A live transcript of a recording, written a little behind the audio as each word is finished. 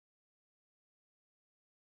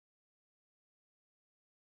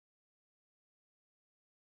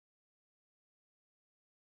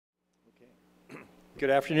Good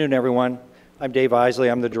afternoon, everyone. I'm Dave Isley.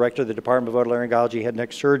 I'm the director of the Department of Otolaryngology-Head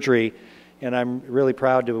Neck Surgery, and I'm really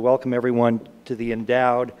proud to welcome everyone to the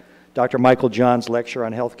endowed Dr. Michael Johns Lecture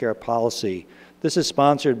on Healthcare Policy. This is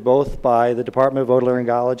sponsored both by the Department of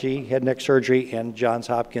Otolaryngology, Head Neck Surgery, and Johns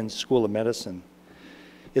Hopkins School of Medicine.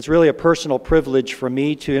 It's really a personal privilege for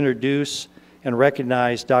me to introduce and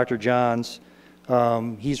recognize Dr. Johns.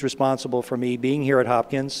 He's responsible for me being here at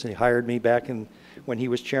Hopkins. He hired me back when he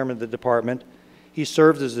was chairman of the department. He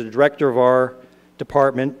served as the director of our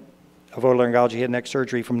department of Otolaryngology-Head Neck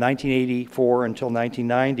Surgery from 1984 until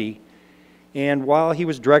 1990. And while he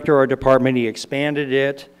was director of our department, he expanded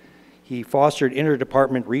it. He fostered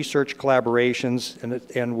interdepartment research collaborations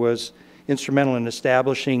and was instrumental in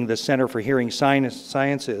establishing the Center for Hearing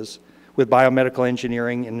Sciences with biomedical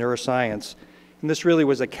engineering and neuroscience. And this really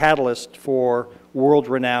was a catalyst for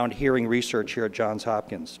world-renowned hearing research here at Johns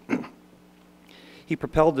Hopkins. He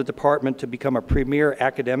propelled the department to become a premier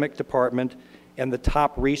academic department and the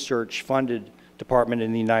top research-funded department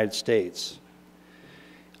in the United States.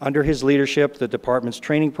 Under his leadership, the department's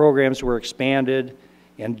training programs were expanded,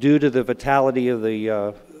 and due to the vitality of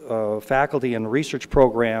the faculty and research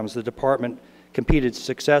programs, the department competed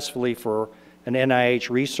successfully for an NIH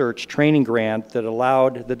research training grant that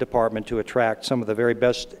allowed the department to attract some of the very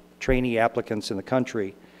best trainee applicants in the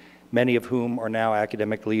country, many of whom are now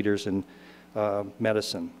academic leaders in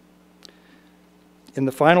medicine. In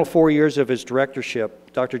the final 4 years of his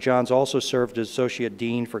directorship, Dr. Johns also served as Associate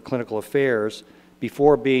Dean for Clinical Affairs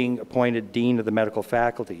before being appointed Dean of the Medical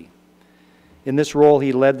Faculty. In this role,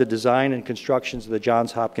 he led the design and constructions of the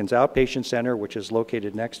Johns Hopkins Outpatient Center, which is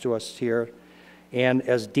located next to us here. And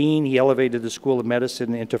as Dean, he elevated the School of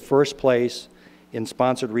Medicine into first place in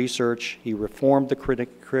sponsored research. He reformed the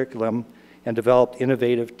curriculum and developed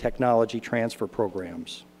innovative technology transfer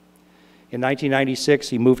programs. In 1996,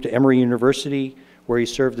 he moved to Emory University, where he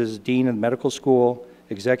served as Dean of the Medical School,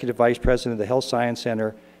 Executive Vice President of the Health Science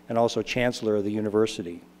Center, and also Chancellor of the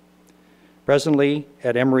university. Presently,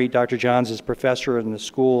 at Emory, Dr. Johns is professor in the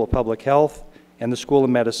School of Public Health and the School of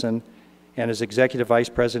Medicine, and is Executive Vice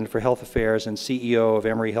President for Health Affairs and CEO of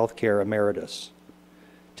Emory Healthcare Emeritus.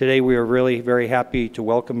 Today, we are really very happy to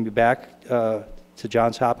welcome you back to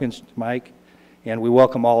Johns Hopkins, Mike, and we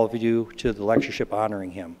welcome all of you to the lectureship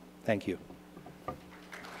honoring him. Thank you.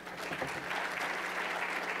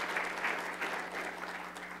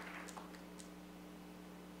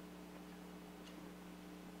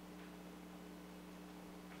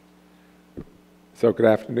 So good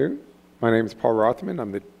afternoon. My name is Paul Rothman.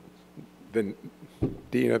 I'm the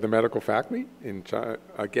Dean of the Medical Faculty.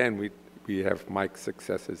 Again, we have Mike's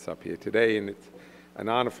successors up here today, and it's an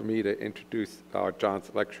honor for me to introduce our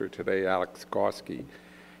Johns lecturer today, Alex Gorsky.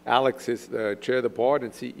 Alex is the chair of the board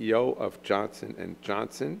and CEO of Johnson &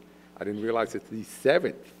 Johnson. I didn't realize it's the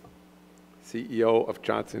 7th CEO of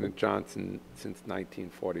Johnson & Johnson since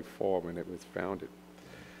 1944 when it was founded.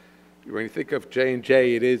 When you think of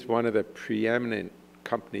J&J, it is one of the preeminent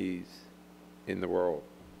companies in the world.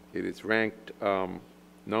 It is ranked #1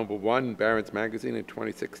 in Barron's Magazine in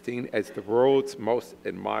 2016 as the world's most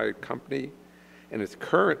admired company, and is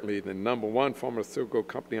currently the #1 pharmaceutical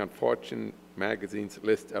company on Fortune Magazine's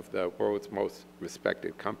list of the world's most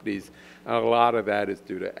respected companies, and a lot of that is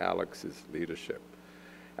due to Alex's leadership.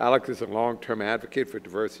 Alex is a long-term advocate for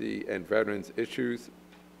diversity and veterans issues.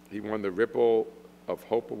 He won the Ripple of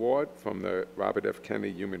Hope Award from the Robert F.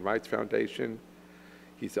 Kennedy Human Rights Foundation.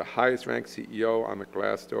 He's the highest ranked CEO on the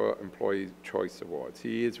Glassdoor Employee Choice Awards.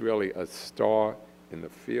 He is really a star in the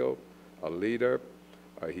field, a leader.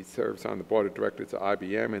 He serves on the board of directors of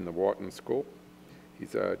IBM and the Wharton School.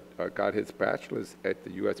 He's got his bachelor's at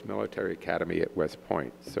the U.S. Military Academy at West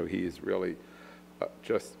Point. So he is really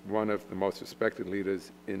just one of the most respected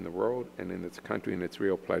leaders in the world and in this country, and it's a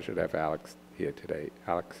real pleasure to have Alex here today.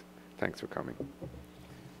 Alex, thanks for coming.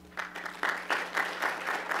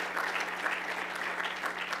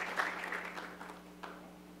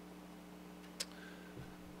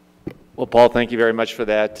 Well, Paul, thank you very much for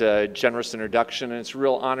that generous introduction, and it's a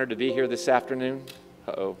real honor to be here this afternoon.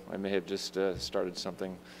 Uh-oh, I may have just started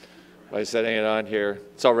something by setting it on here.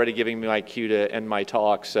 It's already giving me my cue to end my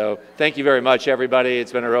talk, so thank you very much, everybody.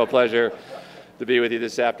 It's been a real pleasure to be with you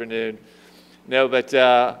this afternoon. No, but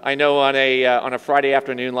I know on a Friday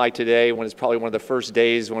afternoon like today, when it's probably one of the first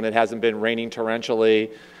days when it hasn't been raining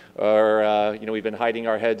torrentially, or we've been hiding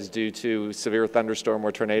our heads due to severe thunderstorm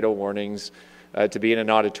or tornado warnings, to be in an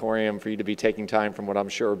auditorium, for you to be taking time from what I'm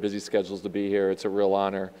sure are busy schedules to be here, it's a real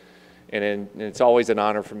honor. And it's always an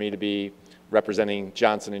honor for me to be representing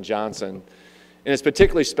Johnson & Johnson. And it's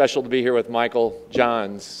particularly special to be here with Michael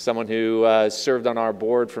Johns, someone who served on our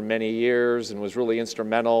board for many years and was really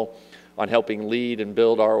instrumental on helping lead and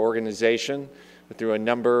build our organization through a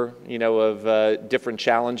number, of different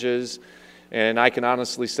challenges. And I can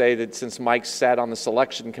honestly say that since Mike sat on the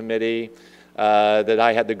selection committee, that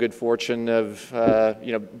I had the good fortune of,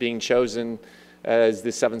 being chosen as the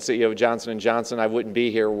 7th CEO of Johnson & Johnson. I wouldn't be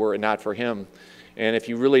here were it not for him. And if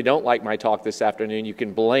you really don't like my talk this afternoon, you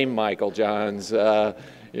can blame Michael Johns, at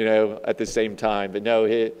the same time. But no,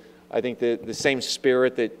 I think the same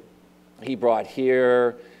spirit that he brought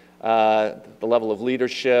here, the level of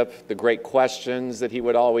leadership, the great questions that he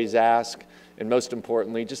would always ask, and most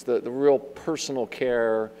importantly, just the real personal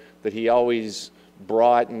care that he always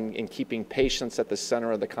brought in keeping patients at the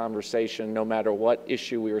center of the conversation, no matter what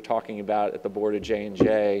issue we were talking about at the board of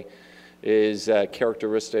J&J, is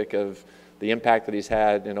characteristic of the impact that he's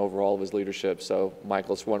had in overall of his leadership. So,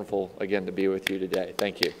 Michael, it's wonderful, again, to be with you today.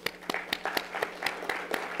 Thank you.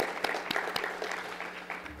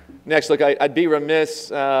 Next, look, I'd be remiss,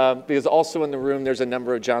 because also in the room there's a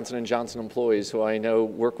number of Johnson & Johnson employees who I know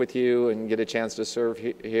work with you and get a chance to serve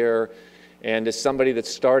here. And as somebody that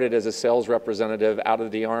started as a sales representative out of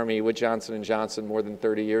the Army with Johnson & Johnson more than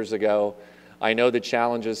 30 years ago, I know the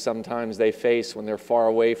challenges sometimes they face when they're far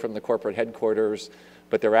away from the corporate headquarters,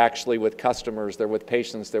 but they're actually with customers, they're with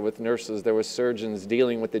patients, they're with nurses, they're with surgeons,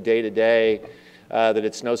 dealing with the day-to-day, that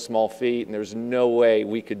it's no small feat, and there's no way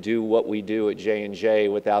we could do what we do at J&J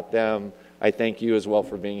without them. I thank you as well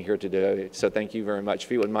for being here today. So thank you very much.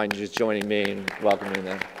 If you wouldn't mind just joining me and welcoming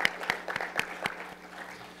them.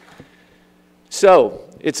 So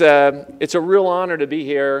it's a real honor to be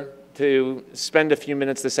here to spend a few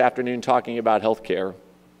minutes this afternoon talking about healthcare.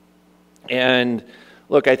 And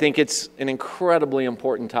look, I think it's an incredibly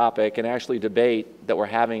important topic and actually debate that we're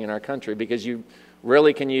having in our country, because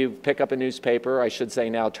rarely can you pick up a newspaper, I should say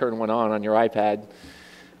now turn one on your iPad,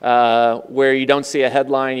 where you don't see a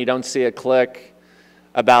headline, you don't see a click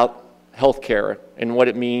about healthcare and what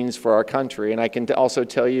it means for our country. And I can also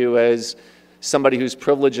tell you, as somebody who's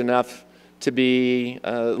privileged enough to be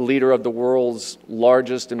a leader of the world's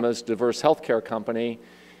largest and most diverse healthcare company,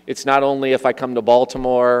 it's not only if I come to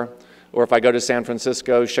Baltimore or if I go to San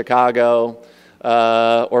Francisco, Chicago,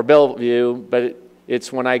 or Bellevue, but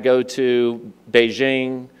it's when I go to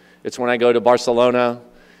Beijing, it's when I go to Barcelona,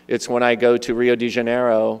 it's when I go to Rio de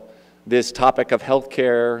Janeiro. This topic of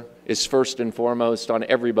healthcare is first and foremost on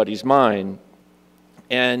everybody's mind.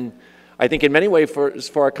 And I think in many ways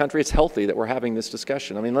for our country, it's healthy that we're having this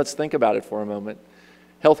discussion. I mean, let's think about it for a moment.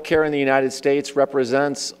 Healthcare in the United States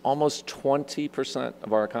represents almost 20%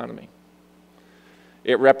 of our economy.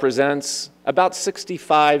 It represents about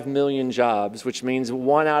 65 million jobs, which means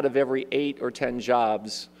 1 out of every 8 or 10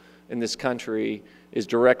 jobs in this country is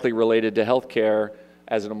directly related to healthcare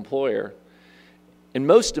as an employer. And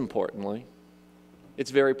most importantly, it's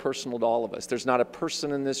very personal to all of us. There's not a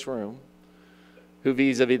person in this room who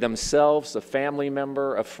vis-a-vis themselves, a family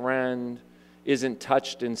member, a friend, isn't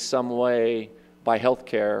touched in some way by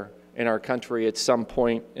healthcare in our country at some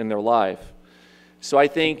point in their life. So I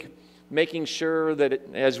think making sure that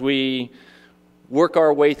as we work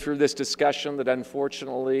our way through this discussion that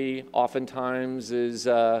unfortunately oftentimes is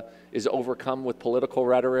overcome with political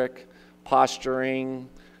rhetoric, posturing,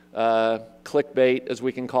 clickbait as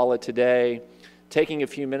we can call it today, taking a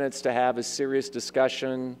few minutes to have a serious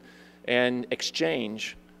discussion and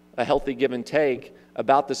exchange, a healthy give and take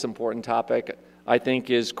about this important topic, I think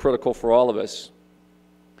is critical for all of us.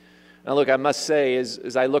 Now look, I must say,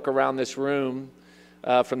 as I look around this room,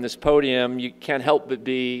 from this podium, you can't help but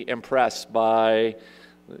be impressed by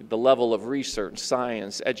the level of research,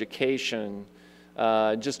 science, education,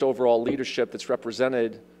 just overall leadership that's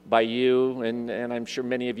represented by you, and I'm sure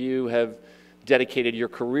many of you have dedicated your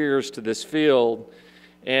careers to this field.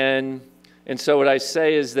 And so what I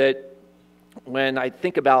say is that when I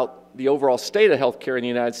think about the overall state of healthcare in the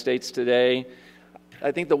United States today,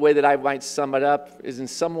 I think the way that I might sum it up is in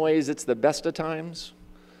some ways it's the best of times.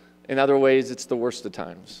 In other ways, it's the worst of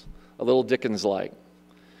times, a little Dickens-like.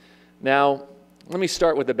 Now, let me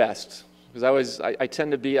start with the best, because I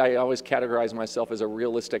always categorize myself as a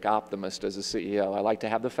realistic optimist as a CEO. I like to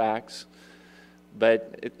have the facts,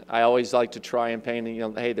 but I always like to try and paint,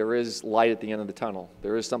 hey, there is light at the end of the tunnel.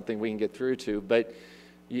 There is something we can get through to, but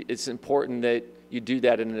it's important that you do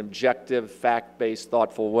that in an objective, fact-based,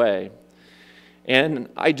 thoughtful way. And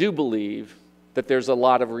I do believe that there's a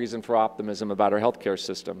lot of reason for optimism about our healthcare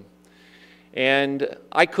system. And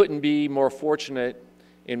I couldn't be more fortunate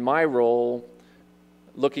in my role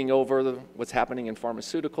looking over what's happening in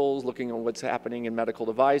pharmaceuticals, looking at what's happening in medical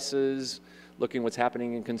devices, looking what's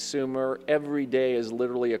happening in consumer. Every day is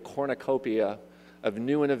literally a cornucopia of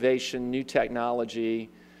new innovation, new technology,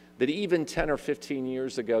 that even 10 or 15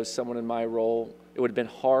 years ago, someone in my role, it would have been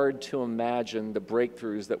hard to imagine the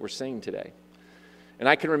breakthroughs that we're seeing today. And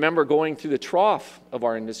I can remember going through the trough of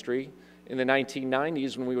our industry in the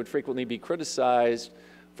 1990s when we would frequently be criticized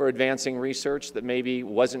for advancing research that maybe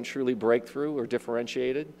wasn't truly breakthrough or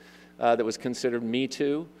differentiated, that was considered me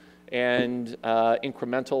too and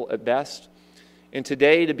incremental at best. And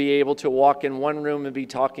today, to be able to walk in one room and be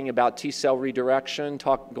talking about T-cell redirection,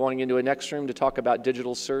 going into a next room to talk about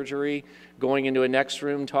digital surgery, going into a next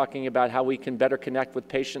room talking about how we can better connect with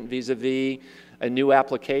patient vis-a-vis a new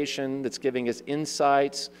application that's giving us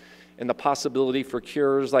insights and the possibility for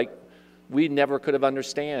cures like we never could have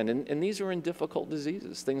understand. And these are in difficult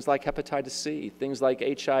diseases, things like hepatitis C, things like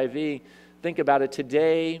HIV. Think about it,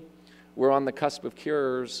 today we're on the cusp of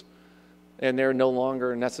cures and they're no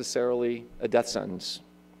longer necessarily a death sentence.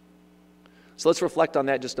 So let's reflect on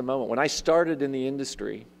that just a moment. When I started in the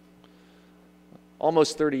industry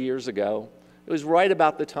almost 30 years ago, it was right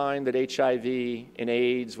about the time that HIV and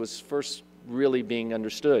AIDS was first really being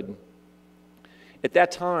understood. At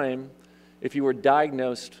that time, if you were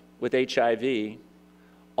diagnosed with HIV,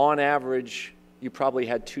 on average, you probably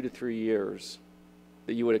had 2 to 3 years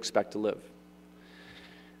that you would expect to live.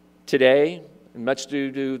 Today, and much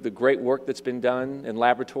due to the great work that's been done in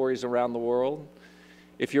laboratories around the world,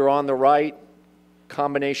 if you're on the right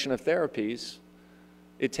combination of therapies,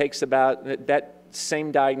 it takes about, that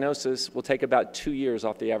same diagnosis will take about 2 years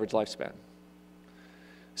off the average lifespan.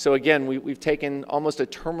 So again, we've taken almost a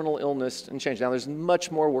terminal illness and changed. Now, there's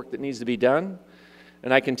much more work that needs to be done,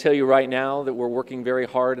 and I can tell you right now that we're working very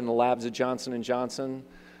hard in the labs at Johnson & Johnson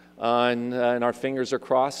and our fingers are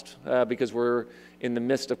crossed because we're in the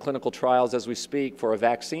midst of clinical trials as we speak for a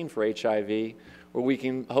vaccine for HIV, where we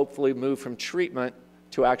can hopefully move from treatment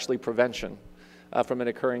to actually prevention from it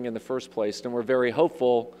occurring in the first place. And we're very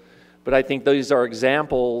hopeful, but I think these are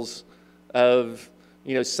examples of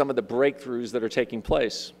some of the breakthroughs that are taking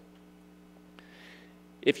place.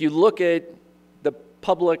 If you look at the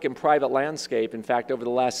public and private landscape, in fact, over the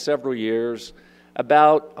last several years,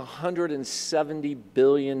 about $170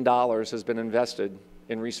 billion has been invested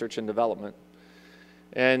in research and development.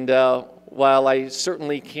 And while I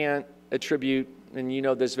certainly can't attribute, and you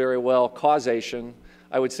know this very well, causation,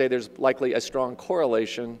 I would say there's likely a strong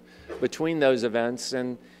correlation between those events.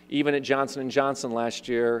 And even at Johnson & Johnson last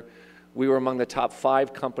year, we were among the top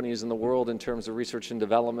 5 companies in the world in terms of research and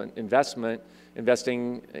development investment,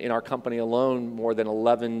 investing in our company alone more than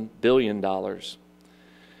 $11 billion.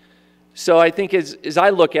 So I think as I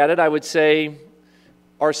look at it, I would say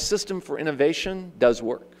our system for innovation does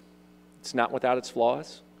work. It's not without its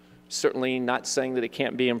flaws. Certainly not saying that it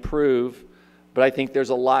can't be improved, but I think there's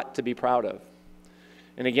a lot to be proud of.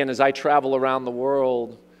 And again, as I travel around the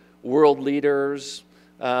world, world leaders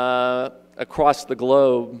across the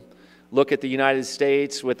globe look at the United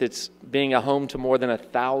States with its being a home to more than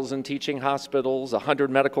 1,000 teaching hospitals,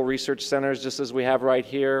 100 medical research centers, just as we have right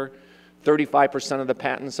here, 35% of the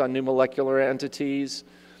patents on new molecular entities.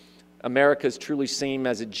 America is truly seen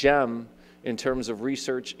as a gem in terms of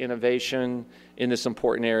research, innovation in this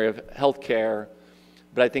important area of healthcare.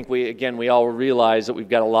 But I think we all realize that we've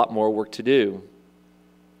got a lot more work to do.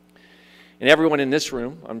 And everyone in this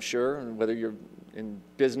room, I'm sure, whether you're in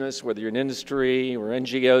business, whether you're in industry or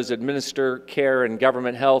NGOs administer care and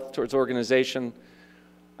government health towards organization,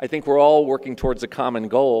 I think we're all working towards a common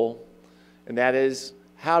goal, and that is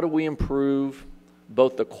how do we improve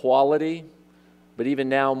both the quality, but even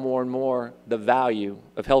now more and more the value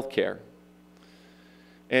of healthcare.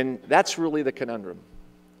 And that's really the conundrum.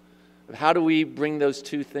 How do we bring those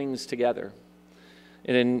two things together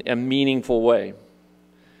in a meaningful way?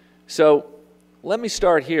 So let me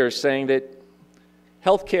start here saying that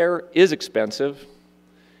healthcare is expensive,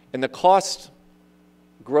 and the cost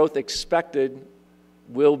growth expected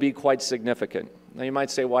will be quite significant. Now you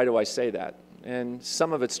might say, why do I say that? And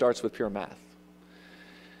some of it starts with pure math.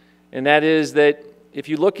 And that is that if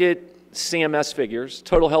you look at CMS figures,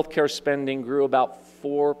 total healthcare spending grew about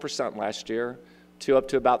 4% last year to up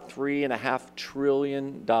to about $3.5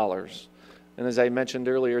 trillion. And as I mentioned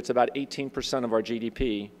earlier, it's about 18% of our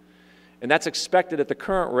GDP. And that's expected at the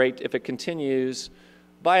current rate, if it continues,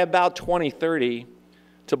 by about 2030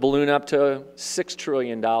 to balloon up to $6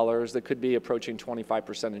 trillion that could be approaching 25%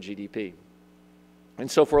 of GDP. And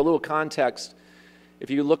so for a little context, if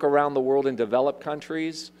you look around the world in developed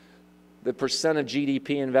countries, the percent of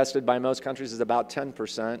GDP invested by most countries is about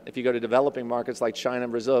 10%. If you go to developing markets like China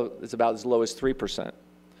and Brazil, it's about as low as 3%.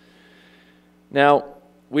 Now,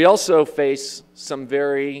 we also face some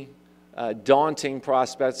very daunting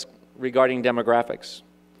prospects regarding demographics.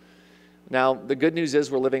 Now, the good news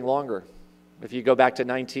is we're living longer. If you go back to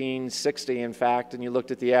 1960, in fact, and you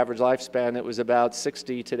looked at the average lifespan, it was about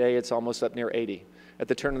 60. Today, it's almost up near 80. At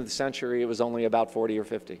the turn of the century, it was only about 40 or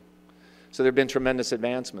 50. So there have been tremendous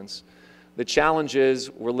advancements. The challenge is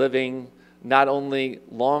we're living not only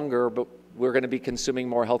longer, but we're going to be consuming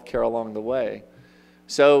more health care along the way.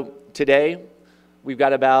 So today, we've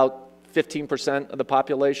got about 15% of the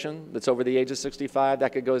population that's over the age of 65.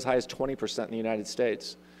 That could go as high as 20% in the United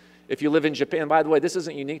States. If you live in Japan, by the way, this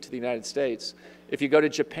isn't unique to the United States. If you go to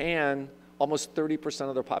Japan, almost 30%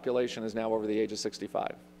 of their population is now over the age of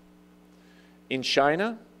 65. In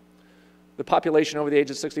China, the population over the age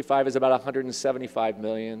of 65 is about 175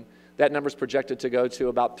 million. That number is projected to go to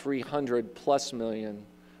about 300 plus million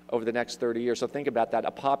over the next 30 years. So think about that,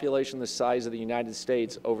 a population the size of the United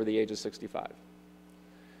States over the age of 65.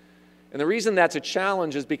 And the reason that's a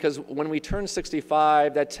challenge is because when we turn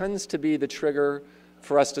 65, that tends to be the trigger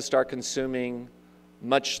for us to start consuming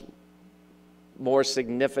much more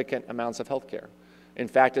significant amounts of health care. In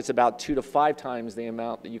fact, it's about 2 to 5 times the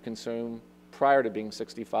amount that you consume prior to being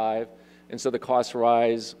 65, and so the costs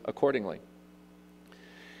rise accordingly.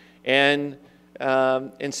 And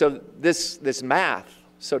so this math,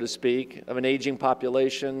 so to speak, of an aging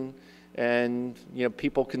population and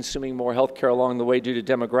people consuming more health care along the way due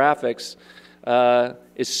to demographics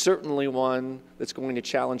is certainly one that's going to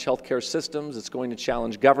challenge healthcare systems. It's going to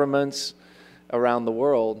challenge governments around the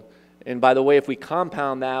world. And by the way, if we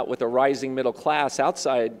compound that with a rising middle class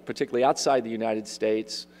outside, particularly outside the United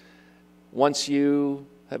States, once you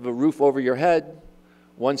have a roof over your head,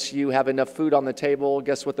 once you have enough food on the table,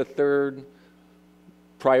 guess what the third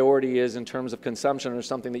priority is in terms of consumption, or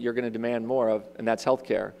something that you're going to demand more of, and that's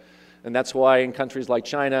healthcare. And that's why in countries like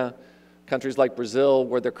China, countries like Brazil,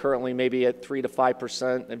 where they're currently maybe at 3 to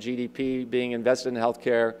 5% of GDP being invested in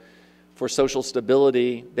healthcare, for social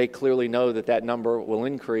stability, they clearly know that that number will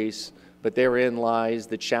increase, but therein lies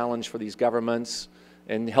the challenge for these governments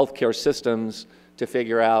and healthcare systems to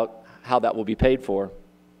figure out how that will be paid for.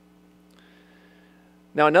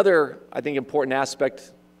 Now, another, I think, important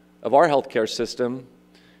aspect of our healthcare system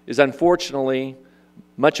is, unfortunately,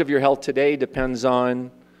 much of your health today depends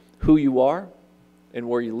on who you are and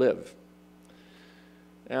where you live.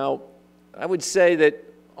 Now, I would say that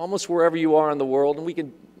almost wherever you are in the world, and we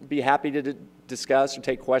can be happy to discuss or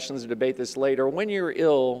take questions or debate this later, when you're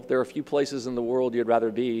ill, there are a few places in the world you'd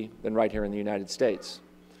rather be than right here in the United States.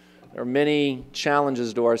 There are many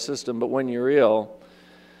challenges to our system, but when you're ill,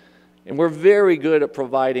 and we're very good at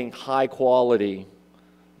providing high quality,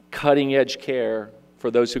 cutting edge care for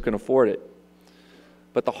those who can afford it.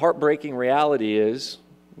 But the heartbreaking reality is,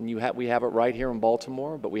 we have it right here in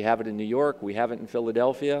Baltimore, but we have it in New York, we have it in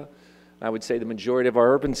Philadelphia. I would say the majority of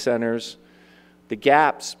our urban centers, the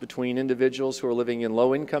gaps between individuals who are living in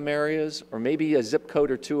low-income areas or maybe a zip code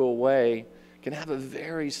or two away can have a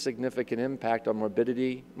very significant impact on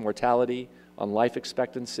morbidity, mortality, on life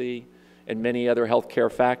expectancy, and many other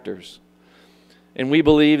healthcare factors. And we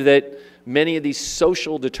believe that many of these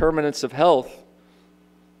social determinants of health,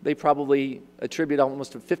 they probably attribute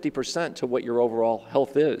almost 50% to what your overall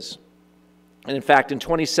health is. And in fact, in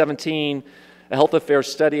 2017, a health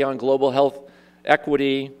affairs study on global health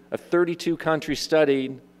equity, a 32-country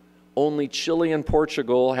study, only Chile and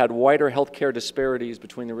Portugal had wider healthcare disparities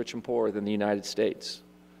between the rich and poor than the United States.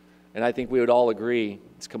 And I think we would all agree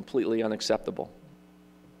it's completely unacceptable.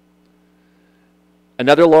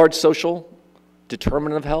 Another large social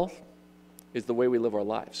determinant of health is the way we live our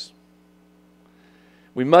lives.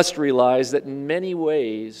 We must realize that in many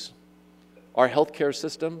ways, our healthcare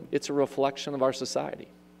system, it's a reflection of our society.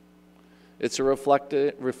 It's a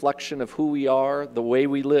reflection of who we are, the way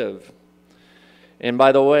we live. And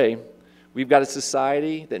by the way, we've got a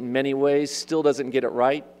society that in many ways still doesn't get it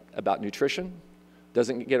right about nutrition,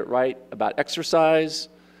 doesn't get it right about exercise,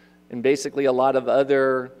 and basically a lot of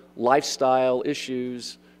other lifestyle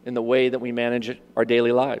issues in the way that we manage our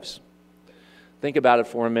daily lives. Think about it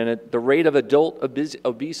for a minute. The rate of adult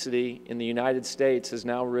obesity in the United States has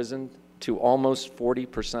now risen to almost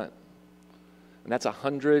 40%. And that's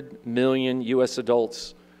 100 million U.S.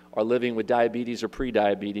 adults are living with diabetes or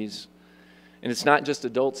pre-diabetes. And it's not just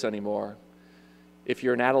adults anymore. If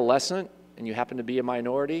you're an adolescent and you happen to be a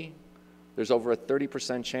minority, there's over a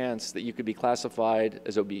 30% chance that you could be classified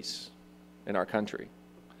as obese in our country.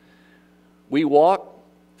 We walk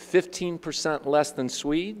 15% less than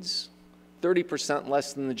Swedes, 30%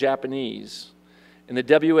 less than the Japanese. And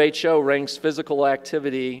the WHO ranks physical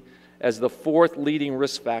activity as the 4th leading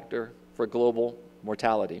risk factor for global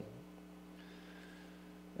mortality.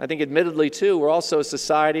 I think admittedly, too, we're also a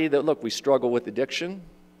society that, look, we struggle with addiction,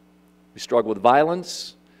 we struggle with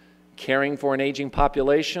violence, caring for an aging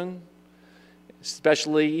population,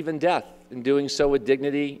 especially even death, and doing so with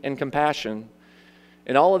dignity and compassion.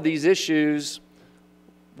 And all of these issues,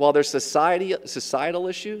 while they're societal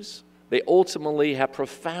issues, they ultimately have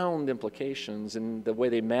profound implications in the way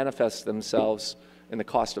they manifest themselves in the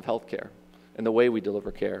cost of health care and the way we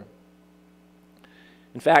deliver care.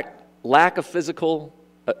 In fact, lack of physical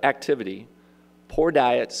activity, poor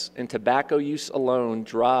diets, and tobacco use alone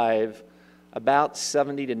drive about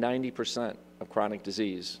 70 to 90% of chronic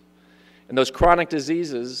disease. And those chronic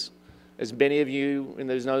diseases, as many of you in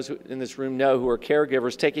this room know who are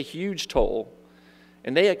caregivers, take a huge toll,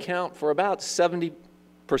 and they account for about 70%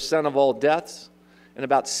 of all deaths and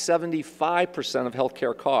about 75% of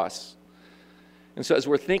healthcare costs. And so as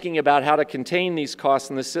we're thinking about how to contain these costs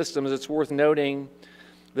in the systems, it's worth noting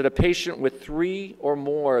that a patient with 3 or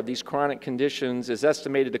more of these chronic conditions is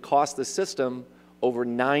estimated to cost the system over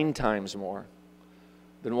 9 times more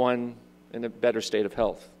than one in a better state of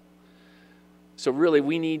health. So really,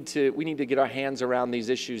 we need to get our hands around these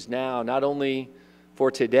issues now, not only for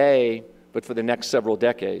today, but for the next several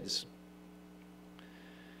decades.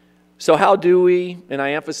 So how do we, and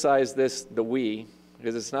I emphasize this, the we,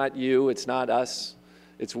 because it's not you, it's not us,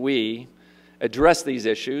 it's we, address these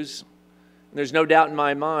issues? And there's no doubt in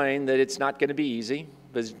my mind that it's not going to be easy,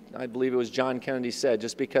 because I believe it was John Kennedy said,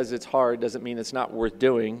 just because it's hard doesn't mean it's not worth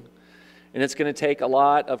doing. And it's going to take a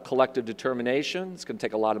lot of collective determination, it's going to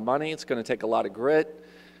take a lot of money, it's going to take a lot of grit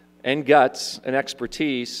and guts and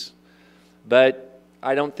expertise, but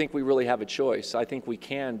I don't think we really have a choice. I think we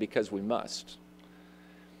can because we must.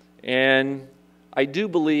 And I do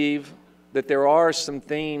believe that there are some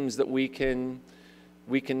themes that we can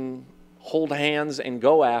hold hands and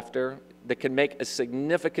go after that can make a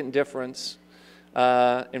significant difference,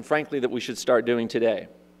 and frankly, that we should start doing today.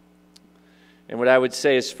 And what I would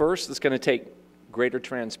say is, first, it's going to take greater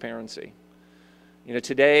transparency. You know,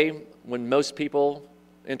 today, when most people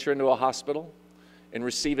enter into a hospital and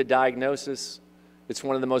receive a diagnosis, it's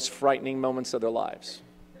one of the most frightening moments of their lives.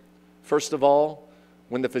 First of all,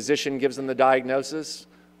 when the physician gives them the diagnosis,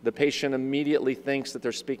 the patient immediately thinks that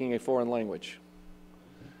they're speaking a foreign language.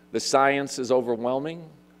 The science is overwhelming.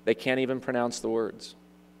 They can't even pronounce the words.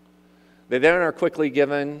 They then are quickly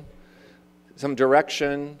given some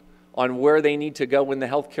direction on where they need to go in the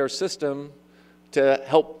healthcare system to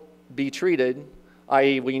help be treated,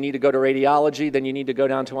 i.e., when you need to go to radiology, then you need to go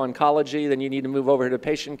down to oncology, then you need to move over to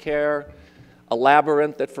patient care, a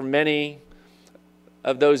labyrinth that for many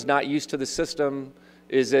of those not used to the system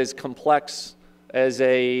is as complex as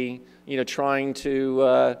trying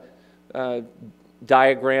to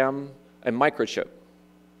diagram a microchip.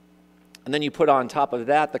 And then you put on top of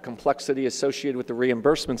that the complexity associated with the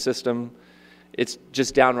reimbursement system. It's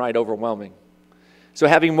just downright overwhelming. So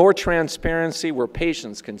having more transparency where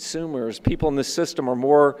patients, consumers, people in the system are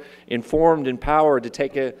more informed, empowered to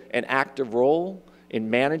take an active role in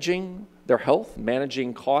managing their health,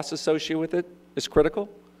 managing costs associated with it is critical.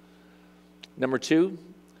 Number 2,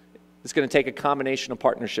 it's going to take a combination of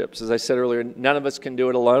partnerships. As I said earlier, none of us can do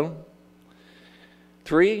it alone.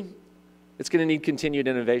 3, it's going to need continued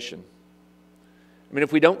innovation. I mean,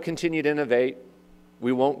 if we don't continue to innovate,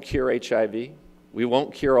 we won't cure HIV, we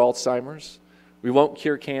won't cure Alzheimer's, we won't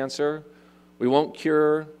cure cancer, we won't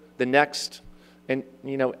cure the next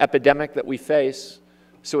epidemic that we face.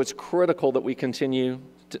 So it's critical that we continue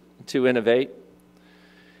to innovate.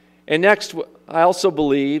 And next, I also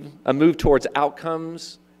believe a move towards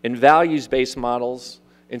outcomes and values-based models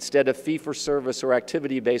instead of fee-for-service or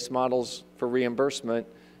activity-based models for reimbursement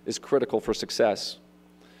is critical for success.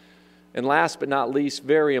 And last but not least,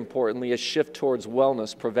 very importantly, a shift towards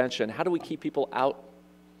wellness, prevention. How do we keep people out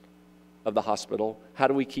of the hospital? How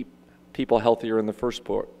do we keep people healthier in the first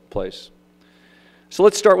place? So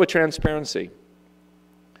let's start with transparency.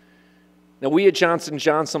 Now, we at Johnson &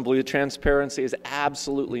 Johnson believe that transparency is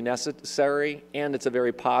absolutely necessary, and it's a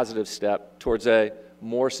very positive step towards a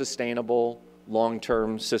more sustainable,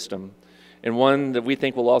 long-term system, and one that we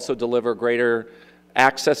think will also deliver greater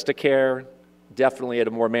access to care, definitely at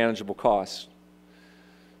a more manageable cost.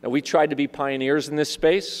 Now, we tried to be pioneers in this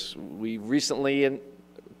space. We recently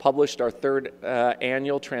published our 3rd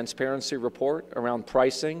annual transparency report around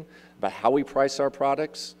pricing, about how we price our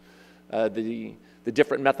products, the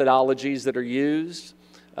different methodologies that are used,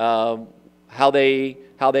 how they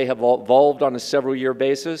have evolved on a several-year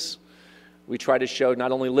basis. We try to show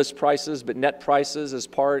not only list prices, but net prices as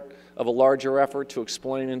part of a larger effort to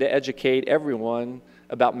explain and to educate everyone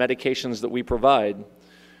about medications that we provide.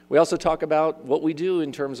 We also talk about what we do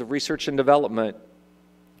in terms of research and development,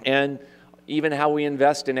 and even how we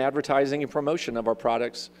invest in advertising and promotion of our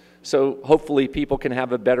products, so hopefully people can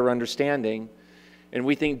have a better understanding. And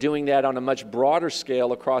we think doing that on a much broader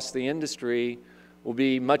scale across the industry will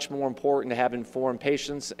be much more important to have informed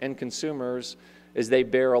patients and consumers as they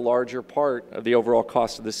bear a larger part of the overall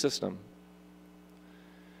cost of the system.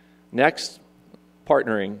 Next,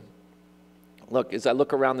 partnering. Look, as I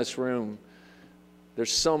look around this room,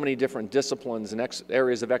 there's so many different disciplines and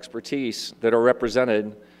areas of expertise that are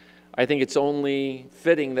represented. I think it's only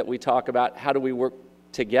fitting that we talk about how do we work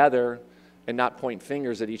together and not point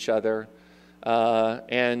fingers at each other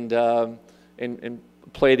and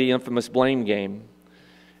play the infamous blame game.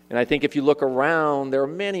 And I think if you look around, there are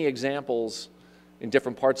many examples in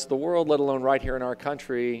different parts of the world, let alone right here in our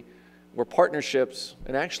country, where partnerships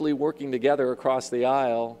and actually working together across the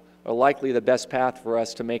aisle are likely the best path for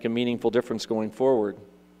us to make a meaningful difference going forward.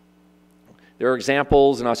 There are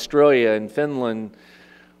examples in Australia and Finland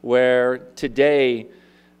where today,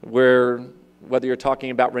 whether you're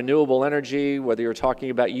talking about renewable energy, whether you're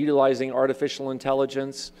talking about utilizing artificial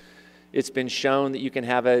intelligence, it's been shown that you can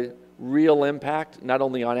have a real impact not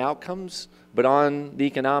only on outcomes, but on the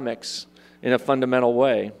economics in a fundamental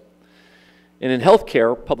way. And in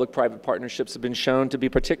healthcare, public-private partnerships have been shown to be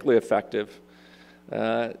particularly effective.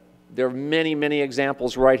 There are many, many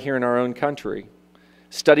examples right here in our own country.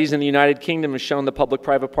 Studies in the United Kingdom have shown that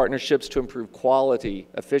public-private partnerships to improve quality,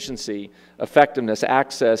 efficiency, effectiveness,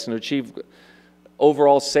 access, and achieve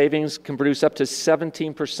overall savings can produce up to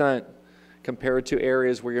 17% compared to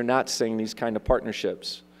areas where you're not seeing these kind of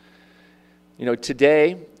partnerships. You know,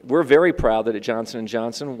 today, we're very proud that at Johnson &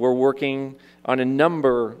 Johnson, we're working on a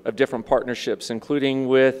number of different partnerships, including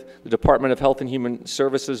with the Department of Health and Human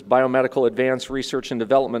Services Biomedical Advanced Research and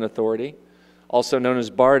Development Authority, also known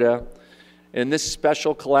as BARDA. In this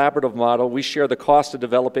special collaborative model, we share the cost of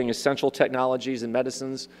developing essential technologies and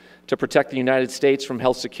medicines to protect the United States from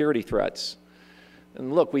health security threats.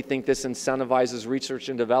 And look, we think this incentivizes research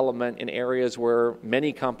and development in areas where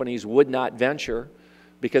many companies would not venture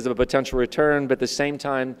because of a potential return, but at the same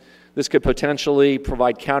time, this could potentially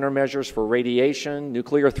provide countermeasures for radiation,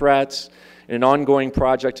 nuclear threats, and an ongoing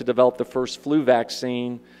project to develop the first flu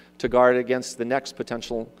vaccine to guard against the next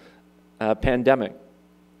potential pandemic.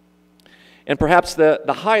 And perhaps the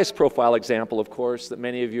highest profile example, of course, that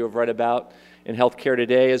many of you have read about in healthcare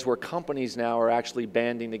today is where companies now are actually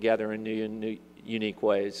banding together in new unique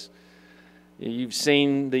ways. You've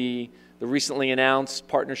seen the recently announced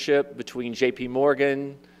partnership between J.P.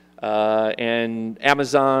 Morgan and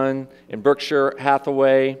Amazon and Berkshire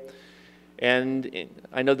Hathaway. And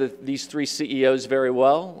I know that these three CEOs very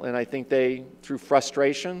well, and I think they, through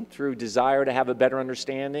frustration, through desire to have a better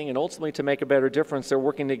understanding, and ultimately to make a better difference, they're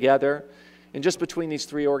working together. And just between these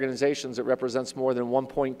three organizations, it represents more than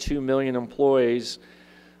 1.2 million employees.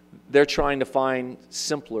 They're trying to find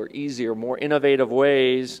simpler, easier, more innovative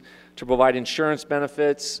ways to provide insurance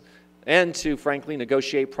benefits and to, frankly,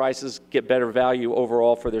 negotiate prices, get better value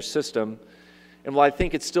overall for their system. And while I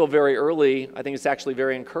think it's still very early, I think it's actually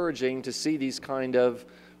very encouraging to see these kind of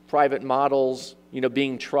private models, you know,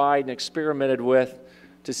 being tried and experimented with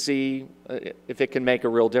to see if it can make a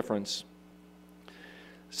real difference.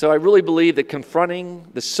 So I really believe that confronting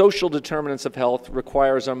the social determinants of health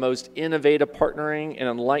requires our most innovative partnering and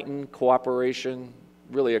enlightened cooperation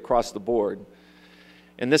really across the board.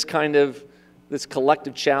 And this collective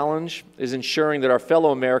challenge is ensuring that our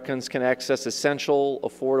fellow Americans can access essential,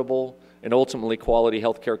 affordable, and ultimately quality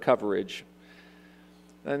health care coverage.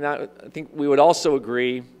 And I think we would also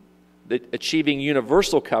agree that achieving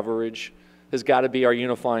universal coverage has got to be our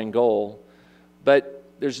unifying goal. But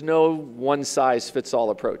there's no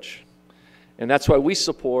one-size-fits-all approach. And that's why we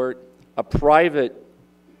support a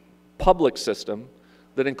private-public system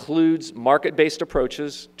that includes market-based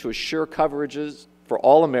approaches to assure coverages for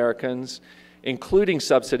all Americans, including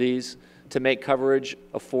subsidies to make coverage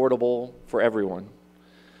affordable for everyone.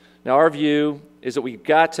 Now, our view is that we've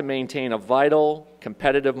got to maintain a vital,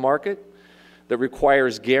 competitive market that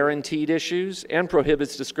requires guaranteed issues and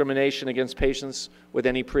prohibits discrimination against patients with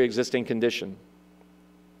any pre-existing condition.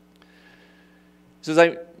 So as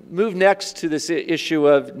I move next to this issue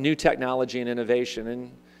of new technology and innovation,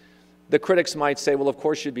 and the critics might say, well, of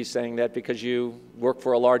course you'd be saying that because you work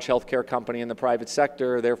for a large healthcare company in the private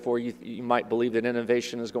sector, therefore you might believe that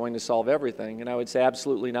innovation is going to solve everything. And I would say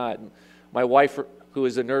absolutely not. My wife, who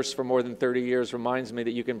is a nurse for more than 30 years, reminds me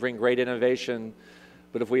that you can bring great innovation,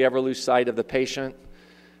 but if we ever lose sight of the patient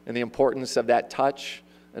and the importance of that touch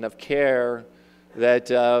and of care, that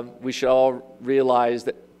we should all realize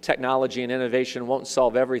that technology and innovation won't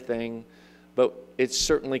solve everything, but it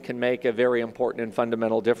certainly can make a very important and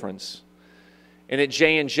fundamental difference. And at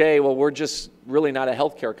J&J, well, we're just really not a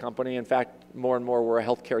healthcare company. In fact, more and more, we're a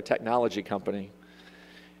healthcare technology company.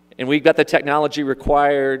 And we've got the technology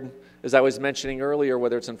required, as I was mentioning earlier,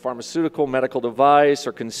 whether it's in pharmaceutical, medical device,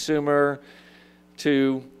 or consumer,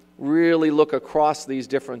 to really look across these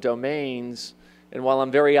different domains. And while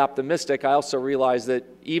I'm very optimistic, I also realize that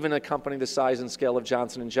even a company the size and scale of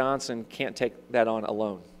Johnson & Johnson can't take that on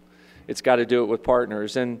alone. It's got to do it with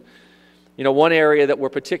partners. And you know, one area that we're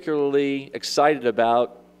particularly excited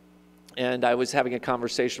about, and I was having a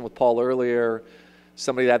conversation with Paul earlier,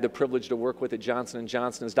 somebody that I had the privilege to work with at Johnson &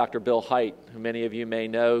 Johnson is Dr. Bill Hite, who many of you may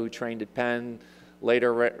know, who trained at Penn,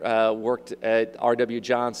 later worked at R.W.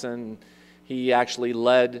 Johnson. He actually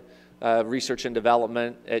led research and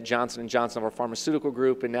development at Johnson & Johnson, our pharmaceutical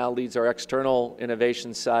group, and now leads our external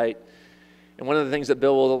innovation site. And one of the things that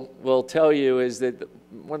Bill will tell you is that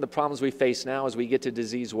one of the problems we face now is we get to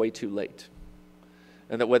disease way too late.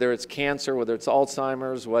 And that whether it's cancer, whether it's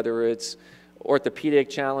Alzheimer's, whether it's orthopedic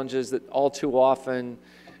challenges, that all too often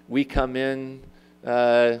we come in, you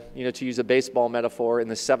know, to use a baseball metaphor, in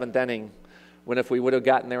the 7th inning, when if we would have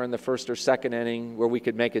gotten there in the 1st or 2nd inning where we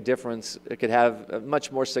could make a difference, it could have a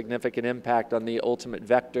much more significant impact on the ultimate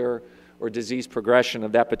vector or disease progression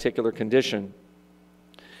of that particular condition.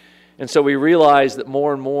 And so we realize that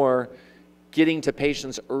more and more, getting to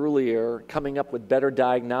patients earlier, coming up with better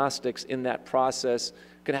diagnostics in that process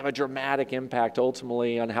can have a dramatic impact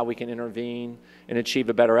ultimately on how we can intervene and achieve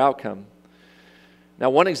a better outcome. Now,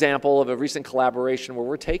 one example of a recent collaboration where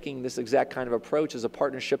we're taking this exact kind of approach is a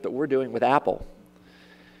partnership that we're doing with Apple.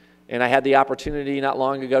 And I had the opportunity not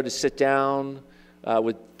long ago to sit down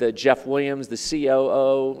with Jeff Williams, the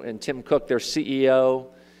COO, and Tim Cook, their CEO.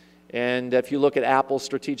 And if you look at Apple's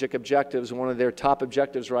strategic objectives, one of their top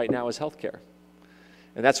objectives right now is healthcare.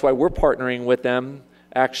 And that's why we're partnering with them,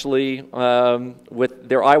 actually, with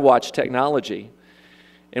their iWatch technology.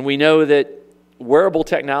 And we know that wearable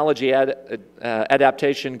technology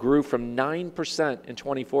adaptation grew from 9% in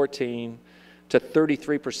 2014 to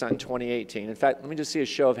 33% in 2018. In fact, let me just see a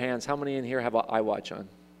show of hands. How many in here have an iWatch on?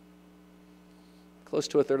 Close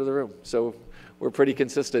to a third of the room. So we're pretty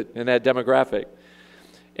consistent in that demographic.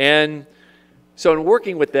 And so in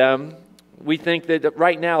working with them, we think that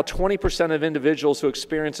right now 20% of individuals who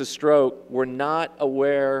experience a stroke were not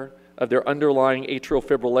aware of their underlying atrial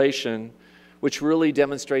fibrillation, which really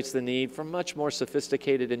demonstrates the need for much more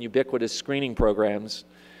sophisticated and ubiquitous screening programs.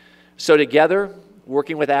 So together,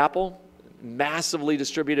 working with Apple, massively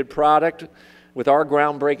distributed product, with our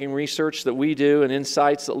groundbreaking research that we do and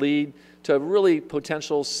insights that lead to a really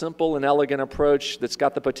potential simple and elegant approach that's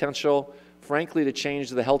got the potential, frankly, to change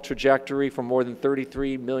the health trajectory for more than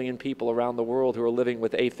 33 million people around the world who are living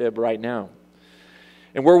with AFib right now.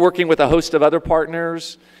 And we're working with a host of other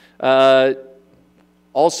partners,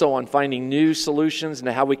 also on finding new solutions and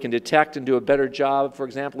how we can detect and do a better job, for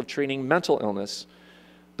example, of treating mental illness.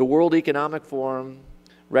 The World Economic Forum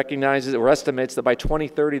recognizes or estimates that by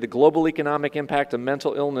 2030, the global economic impact of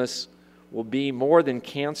mental illness will be more than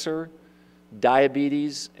cancer,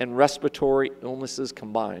 diabetes, and respiratory illnesses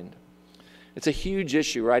combined. It's a huge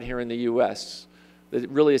issue right here in the U.S. that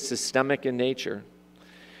really is systemic in nature.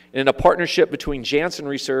 In a partnership between Janssen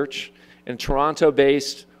Research and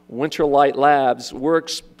Toronto-based Winterlight Labs, we're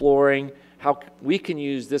exploring how we can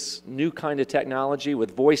use this new kind of technology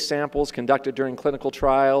with voice samples conducted during clinical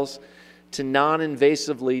trials to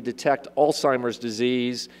non-invasively detect Alzheimer's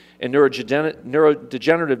disease and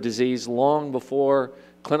neurodegenerative disease long before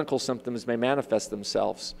clinical symptoms may manifest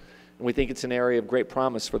themselves. And we think it's an area of great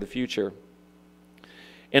promise for the future.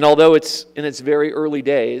 And although it's in its very early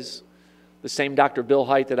days, the same Dr. Bill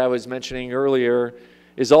Hite that I was mentioning earlier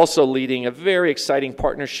is also leading a very exciting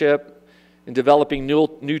partnership in developing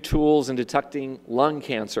new tools in detecting lung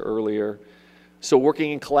cancer earlier. So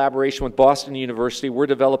working in collaboration with Boston University, we're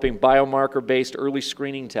developing biomarker-based early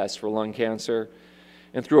screening tests for lung cancer.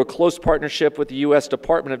 And through a close partnership with the U.S.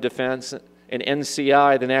 Department of Defense and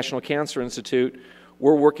NCI, the National Cancer Institute,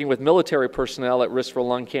 we're working with military personnel at risk for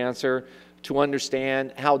lung cancer to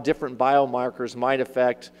understand how different biomarkers might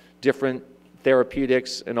affect different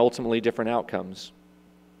therapeutics and ultimately different outcomes.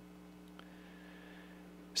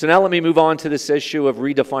 So now let me move on to this issue of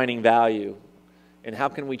redefining value and how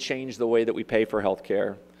can we change the way that we pay for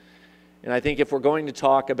healthcare. And I think if we're going to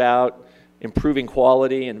talk about improving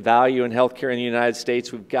quality and value in healthcare in the United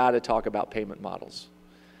States, we've got to talk about payment models.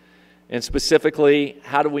 And specifically,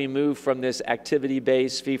 how do we move from this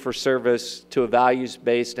activity-based fee-for-service to a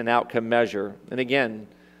values-based and outcome measure? And again,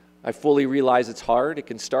 I fully realize it's hard. It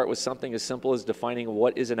can start with something as simple as defining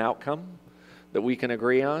what is an outcome that we can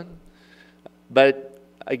agree on. But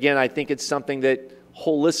again, I think it's something that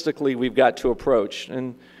holistically we've got to approach.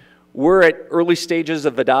 And we're at early stages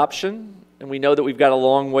of adoption, and we know that we've got a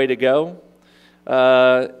long way to go.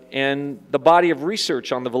 And the body of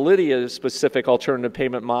research on the validity of specific alternative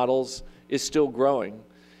payment models is still growing.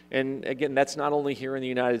 And again, that's not only here in the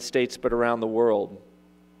United States, but around the world.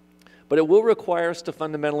 But it will require us to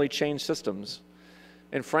fundamentally change systems.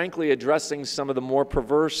 And frankly, addressing some of the more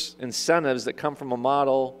perverse incentives that come from a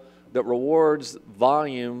model that rewards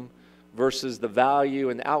volume versus the value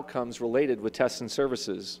and outcomes related with tests and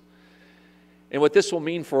services. And what this will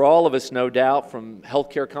mean for all of us, no doubt, from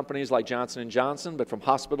healthcare companies like Johnson & Johnson, but from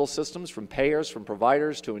hospital systems, from payers, from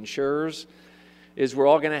providers to insurers, is we're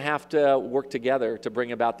all going to have to work together to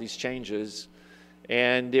bring about these changes,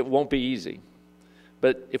 and it won't be easy.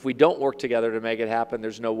 But if we don't work together to make it happen,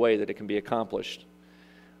 there's no way that it can be accomplished.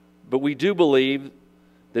 But we do believe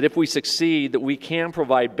that if we succeed, that we can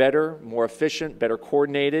provide better, more efficient, better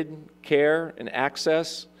coordinated care and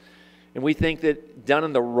access. And we think that done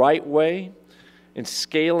in the right way, and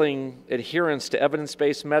scaling adherence to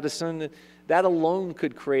evidence-based medicine, that alone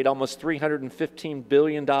could create almost $315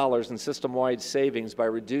 billion in system-wide savings by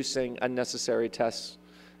reducing unnecessary tests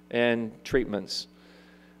and treatments.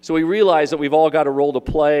 So we realize that we've all got a role to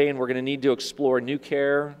play, and we're going to need to explore new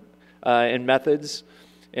care and methods,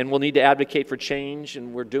 and we'll need to advocate for change,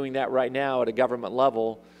 and we're doing that right now at a government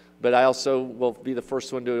level. But I also will be the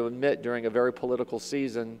first one to admit during a very political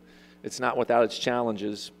season, it's not without its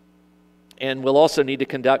challenges. And we'll also need to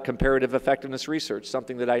conduct comparative effectiveness research,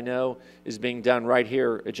 something that I know is being done right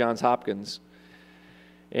here at Johns Hopkins.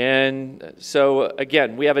 And so,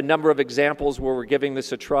 again, we have a number of examples where we're giving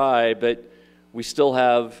this a try, but we still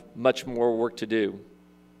have much more work to do.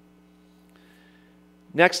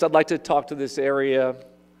 Next, I'd like to talk to this area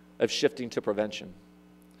of shifting to prevention.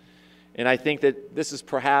 And I think that this is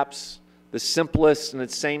perhaps the simplest and at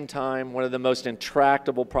the same time one of the most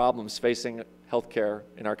intractable problems facing healthcare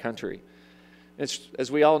in our country. As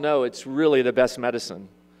we all know, it's really the best medicine.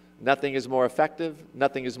 Nothing is more effective,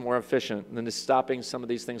 nothing is more efficient than stopping some of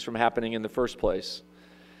these things from happening in the first place.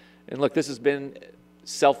 And look, this has been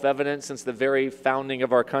self-evident since the very founding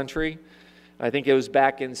of our country. I think it was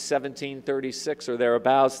back in 1736 or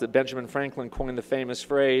thereabouts that Benjamin Franklin coined the famous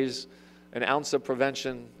phrase, "An ounce of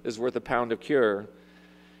prevention is worth a pound of cure."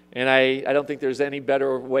 And I don't think there's any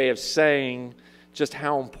better way of saying just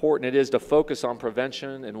how important it is to focus on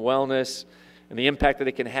prevention and wellness and the impact that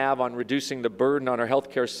it can have on reducing the burden on our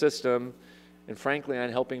healthcare system and, frankly, on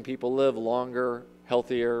helping people live longer,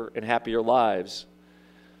 healthier, and happier lives.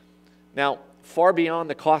 Now, far beyond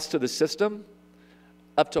the cost to the system,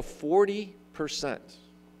 up to 40%,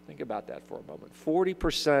 think about that for a moment,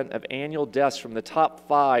 40% of annual deaths from the top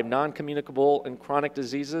 5 non-communicable and chronic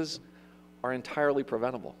diseases are entirely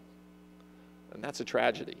preventable. And that's a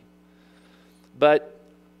tragedy. But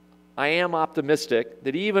I am optimistic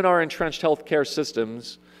that even our entrenched healthcare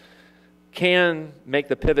systems can make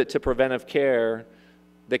the pivot to preventive care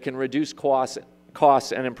that can reduce costs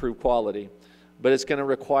and improve quality. But it's going to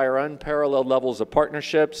require unparalleled levels of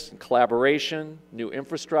partnerships, collaboration, new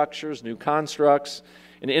infrastructures, new constructs,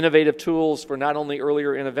 and innovative tools for not only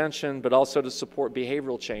earlier intervention, but also to support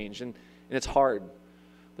behavioral change. And it's hard.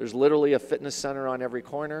 There's literally a fitness center on every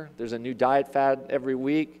corner. There's a new diet fad every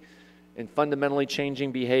week. And fundamentally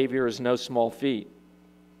changing behavior is no small feat.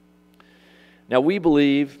 Now, we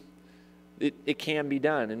believe it can be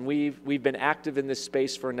done, and we've been active in this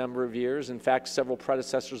space for a number of years. In fact, several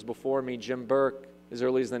predecessors before me, Jim Burke, as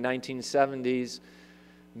early as the 1970s,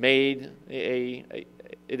 made it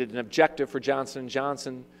an objective for Johnson &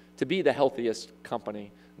 Johnson to be the healthiest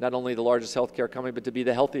company, not only the largest healthcare company, but to be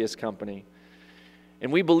the healthiest company.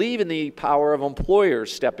 And we believe in the power of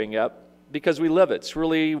employers stepping up, because we live it. It's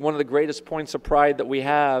really one of the greatest points of pride that we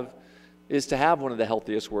have is to have one of the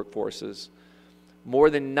healthiest workforces. More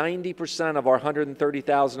than 90% of our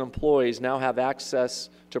 130,000 employees now have access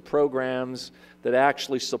to programs that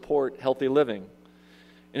actually support healthy living.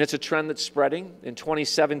 And it's a trend that's spreading. In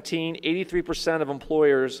 2017, 83% of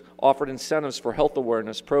employers offered incentives for health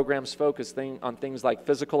awareness, programs focused on things like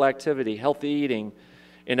physical activity, healthy eating,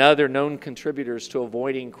 and other known contributors to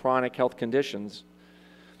avoiding chronic health conditions.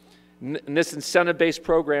 And this incentive-based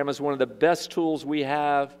program is one of the best tools we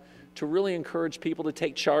have to really encourage people to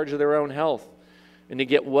take charge of their own health and to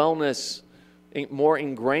get wellness more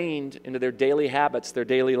ingrained into their daily habits, their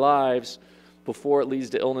daily lives, before it leads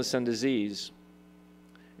to illness and disease.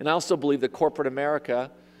 And I also believe that corporate America,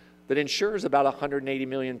 that insures about 180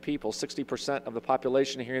 million people, 60% of the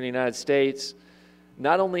population here in the United States,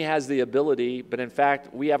 not only has the ability, but in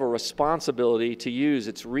fact, we have a responsibility to use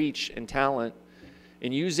its reach and talent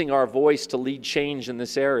in using our voice to lead change in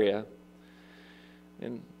this area.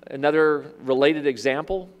 And another related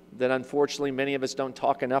example that unfortunately many of us don't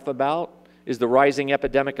talk enough about is the rising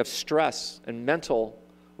epidemic of stress and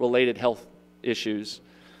mental-related health issues.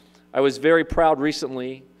 I was very proud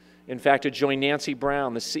recently, in fact, to join Nancy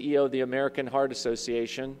Brown, the CEO of the American Heart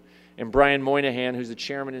Association, and Brian Moynihan, who's the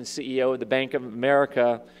chairman and CEO of the Bank of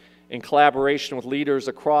America, in collaboration with leaders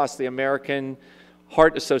across the American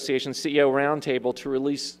Heart Association CEO Roundtable to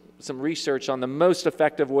release some research on the most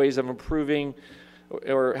effective ways of improving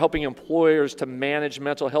or helping employers to manage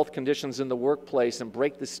mental health conditions in the workplace and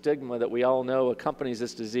break the stigma that we all know accompanies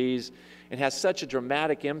this disease and has such a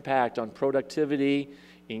dramatic impact on productivity,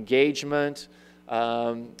 engagement,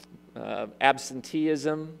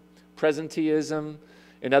 absenteeism, presenteeism,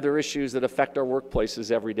 and other issues that affect our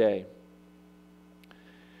workplaces every day.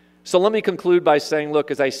 So let me conclude by saying,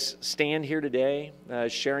 look, as I stand here today,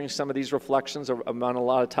 sharing some of these reflections on a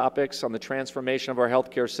lot of topics on the transformation of our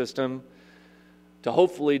healthcare system to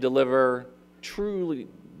hopefully deliver truly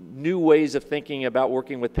new ways of thinking about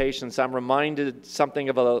working with patients, I'm reminded something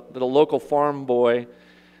of that a local farm boy,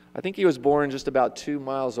 I think he was born just about 2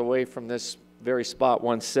 miles away from this very spot,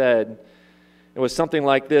 once said. It was something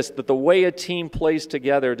like this, that the way a team plays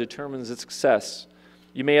together determines its success.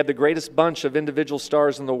 You may have the greatest bunch of individual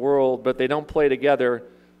stars in the world, but if they don't play together,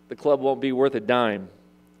 the club won't be worth a dime.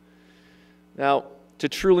 Now, to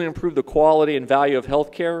truly improve the quality and value of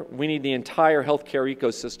healthcare, we need the entire healthcare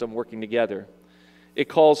ecosystem working together. It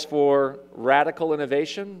calls for radical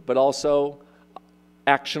innovation, but also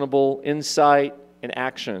actionable insight and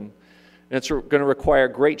action. And it's going to require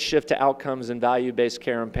a great shift to outcomes and value-based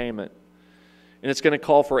care and payment. And it's going to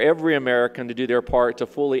call for every American to do their part to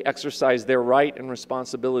fully exercise their right and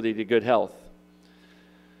responsibility to good health.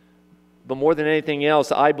 But more than anything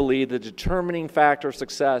else, I believe the determining factor of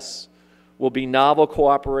success will be novel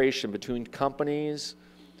cooperation between companies,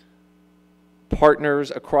 partners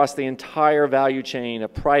across the entire value chain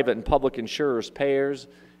of private and public insurers, payers,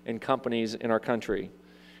 and companies in our country.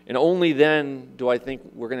 And only then do I think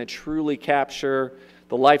we're going to truly capture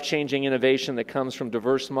the life-changing innovation that comes from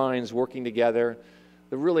diverse minds working together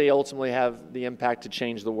that really ultimately have the impact to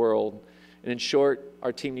change the world. And in short,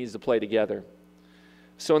 our team needs to play together.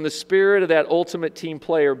 So in the spirit of that ultimate team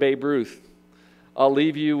player, Babe Ruth, I'll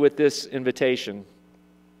leave you with this invitation.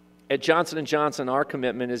 At Johnson & Johnson, our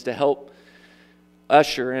commitment is to help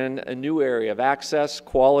usher in a new area of access,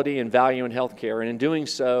 quality, and value in healthcare, and in doing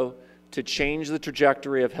so, to change the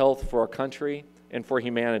trajectory of health for our country and for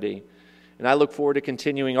humanity. And I look forward to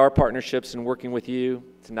continuing our partnerships and working with you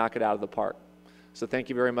to knock it out of the park. So thank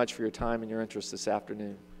you very much for your time and your interest this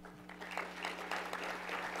afternoon.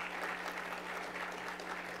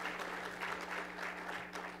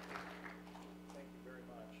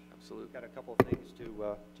 Absolutely. Got a couple of things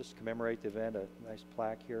to just commemorate the event, a nice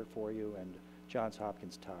plaque here for you, and Johns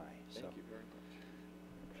Hopkins tie. Thank you very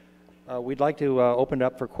much. We'd like to open it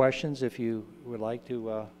up for questions. If you would like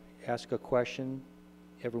to ask a question,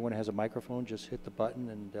 everyone has a microphone. Just hit the button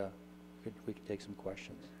and we can take some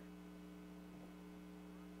questions.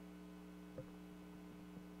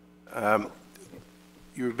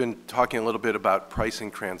 You've been talking a little bit about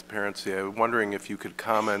pricing transparency. I was wondering if you could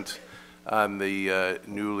comment on the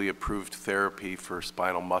newly approved therapy for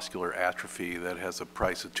spinal muscular atrophy that has a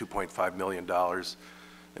price of $2.5 million,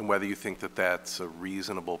 and whether you think that that's a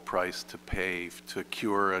reasonable price to pay to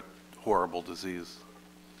cure a horrible disease.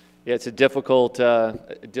 Yeah, it's a difficult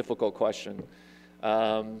question.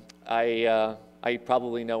 I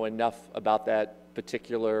probably know enough about that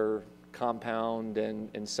particular compound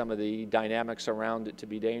and some of the dynamics around it to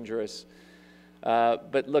be dangerous.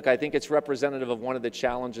 But look, I think it's representative of one of the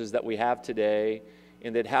challenges that we have today,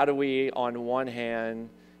 in that how do we, on one hand,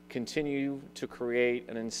 continue to create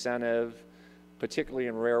an incentive, particularly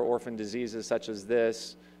in rare orphan diseases such as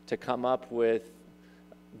this, to come up with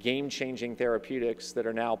game-changing therapeutics that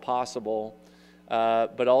are now possible,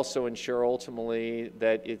 but also ensure ultimately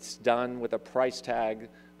that it's done with a price tag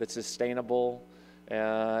that's sustainable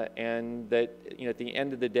and that, you know, at the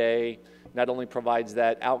end of the day, not only provides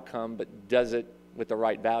that outcome, but does it with the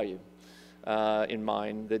right value in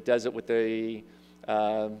mind, that does it with the,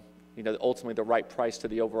 ultimately the right price to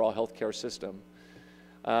the overall healthcare system.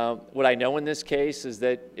 What I know in this case is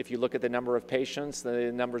that if you look at the number of patients,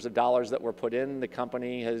 the numbers of dollars that were put in, the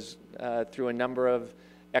company has, through a number of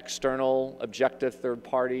external objective third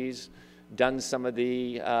parties, done some of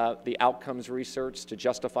the outcomes research to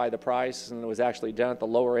justify the price, and it was actually done at the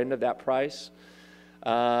lower end of that price.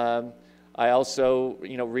 I also,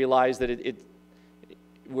 realized that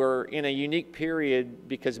we're in a unique period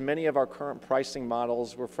because many of our current pricing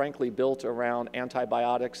models were frankly built around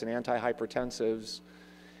antibiotics and antihypertensives,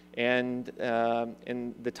 and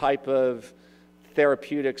the type of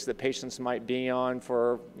therapeutics that patients might be on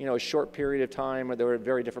for a short period of time, or they were at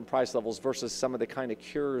very different price levels versus some of the kind of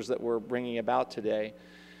cures that we're bringing about today.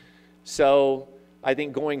 So I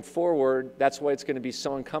think going forward, that's why it's going to be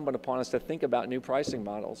so incumbent upon us to think about new pricing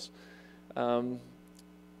models.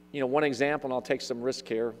 One example, and I'll take some risk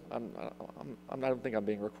here. I don't think I'm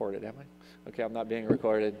being recorded, am I? Okay, I'm not being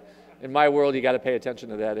recorded. In my world, you got to pay attention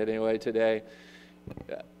to that anyway today.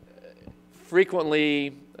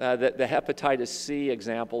 Frequently, the hepatitis C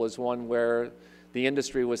example is one where the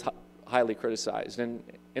industry was highly criticized. And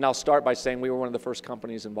I'll start by saying we were one of the first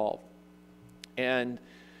companies involved. And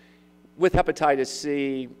with hepatitis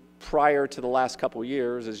C, prior to the last couple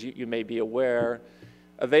years, as you may be aware,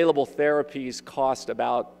 available therapies cost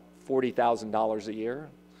about $40,000 a year.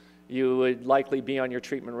 You would likely be on your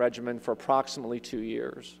treatment regimen for approximately 2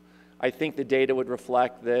 years. I think the data would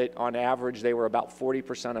reflect that on average they were about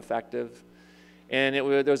 40% effective. And there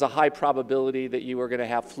was a high probability that you were going to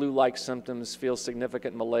have flu-like symptoms, feel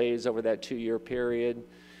significant malaise over that 2-year period.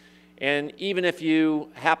 And even if you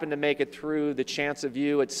happen to make it through, the chance of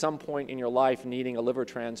you at some point in your life needing a liver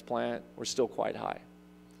transplant were still quite high.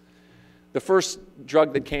 The first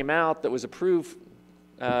drug that came out that was approved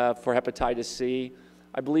for hepatitis C,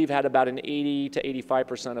 I believe had about an 80 to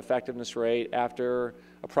 85% effectiveness rate after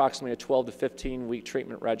approximately a 12 to 15-week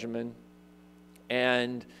treatment regimen.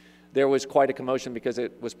 And there was quite a commotion because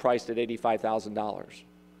it was priced at $85,000.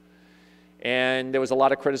 And there was a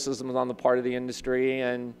lot of criticism on the part of the industry,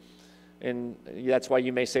 and that's why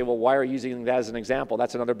you may say, well, why are you using that as an example?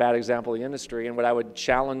 That's another bad example of the industry. And what I would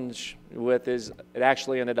challenge with is it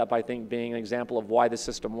actually ended up, I think, being an example of why the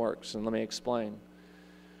system works. And let me explain.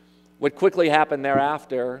 What quickly happened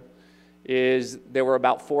thereafter is there were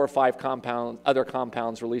about 4 or 5 other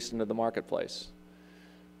compounds released into the marketplace.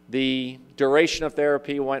 The duration of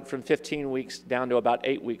therapy went from 15 weeks down to about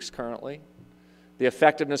 8 weeks currently. The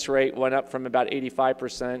effectiveness rate went up from about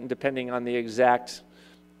 85%, and depending on the exact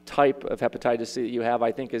type of hepatitis C that you have,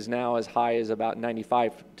 I think is now as high as about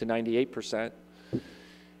 95 to 98%.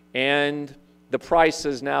 And the price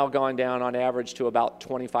has now gone down on average to about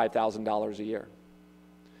 $25,000 a year.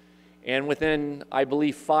 And within, I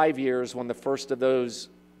believe, 5 years, when the first of those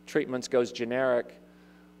treatments goes generic,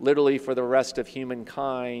 literally for the rest of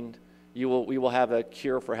humankind, we will have a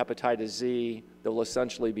cure for hepatitis Z that will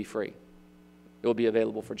essentially be free. It will be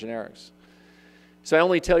available for generics. So I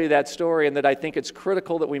only tell you that story, and that I think it's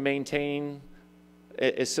critical that we maintain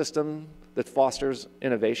a system that fosters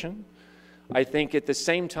innovation. I think at the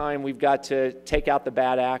same time we've got to take out the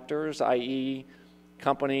bad actors, i.e.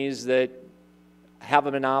 companies that have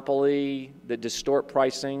a monopoly, that distort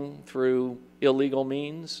pricing through illegal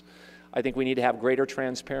means. I think we need to have greater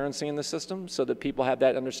transparency in the system so that people have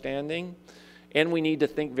that understanding. And we need to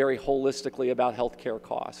think very holistically about healthcare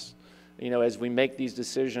costs. As we make these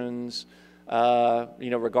decisions,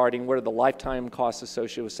 regarding what are the lifetime costs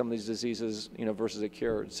associated with some of these diseases, versus a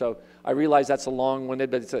cure. So I realize that's a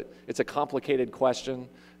long-winded, but it's a complicated question,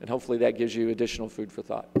 and hopefully that gives you additional food for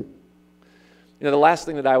thought. The last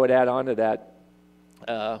thing that I would add on to that,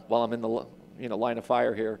 while I'm in the line of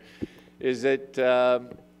fire here, is that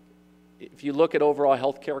if you look at overall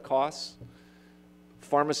healthcare costs,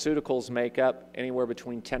 pharmaceuticals make up anywhere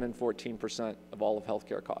between 10 and 14% of all of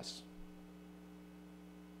healthcare costs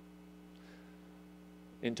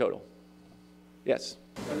in total. Yes?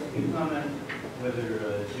 Can you comment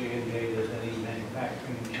whether J&J does any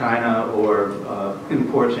manufacturing in China or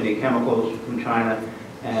imports any chemicals from China,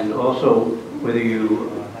 and also whether you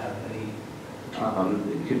have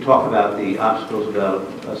any, you could talk about the obstacles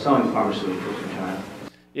about selling pharmaceuticals in China?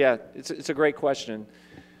 Yeah, it's a great question.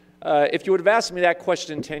 If you would have asked me that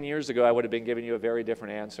question 10 years ago, I would have been giving you a very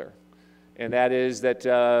different answer. And that is that,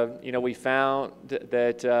 we found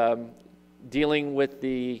that dealing with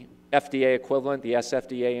the FDA equivalent, the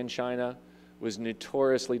SFDA in China, was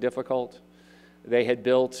notoriously difficult. They had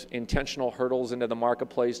built intentional hurdles into the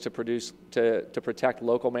marketplace to protect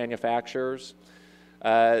local manufacturers.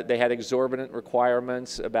 They had exorbitant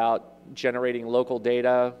requirements about generating local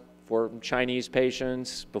data for Chinese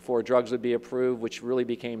patients before drugs would be approved, which really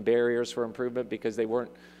became barriers for improvement because they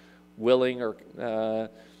weren't willing or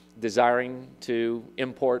desiring to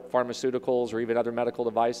import pharmaceuticals or even other medical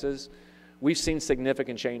devices. We've seen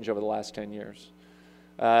significant change over the last 10 years.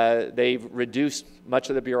 They've reduced much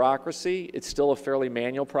of the bureaucracy. It's still a fairly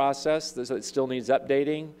manual process, so it still needs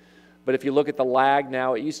updating. But if you look at the lag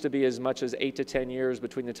now, it used to be as much as 8 to 10 years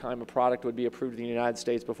between the time a product would be approved in the United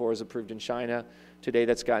States before it was approved in China. Today,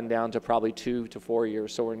 that's gotten down to probably 2 to 4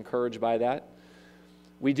 years, so we're encouraged by that.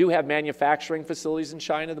 We do have manufacturing facilities in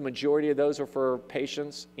China. The majority of those are for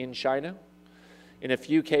patients in China. In a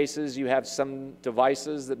few cases, you have some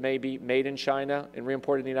devices that may be made in China and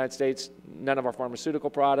reimported in the United States. None of our pharmaceutical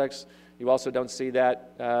products. You also don't see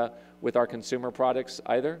that with our consumer products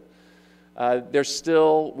either. There's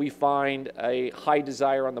still, we find, a high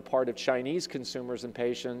desire on the part of Chinese consumers and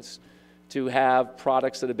patients to have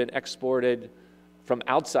products that have been exported from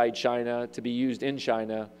outside China to be used in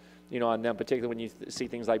China, you know, on them, particularly when you see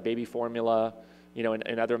things like baby formula, you know,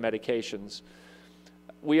 and other medications.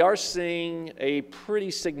 We are seeing a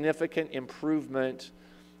pretty significant improvement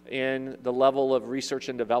in the level of research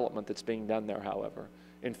and development that's being done there, however.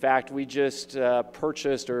 In fact, we just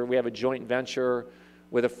purchased, or we have a joint venture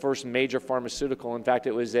with a first major pharmaceutical. In fact,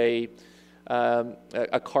 it was a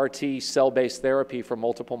CAR-T cell-based therapy for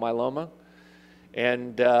multiple myeloma.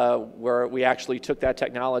 And where we actually took that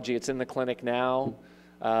technology, it's in the clinic now.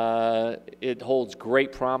 It holds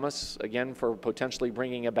great promise, again, for potentially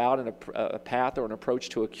bringing about a path or an approach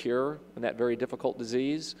to a cure in that very difficult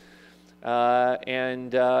disease.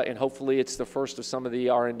 And hopefully it's the first of some of the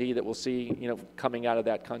R&D that we'll see, you know, coming out of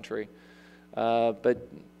that country. But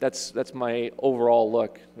that's my overall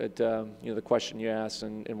look at you know, the question you asked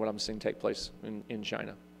and what I'm seeing take place in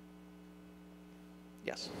China.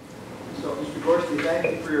 Yes. So, Mr. Gorsky,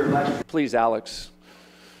 thank you for your lecture. Please, Alex.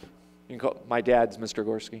 You can call, my dad's Mr.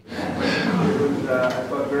 Gorsky. It was, I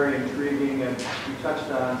thought, very intriguing, and you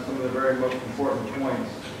touched on some of the very most important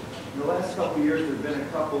points. In the last couple of years, there have been a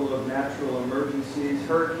couple of natural emergencies,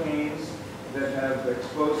 hurricanes, that have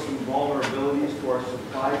exposed some vulnerabilities to our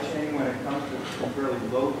supply chain when it comes to some fairly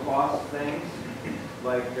low-cost things,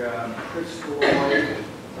 like crystalloid,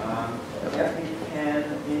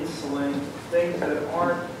 EpiPen, insulin, things that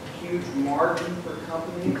aren't huge margin for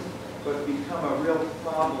companies, but become a real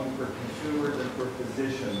problem for consumers and for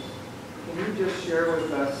physicians. Can you just share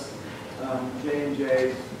with us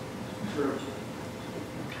J&J's sort of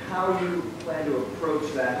how you plan to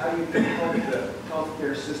approach that? How you can help the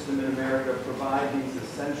healthcare system in America provide these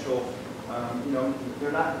essential, you know,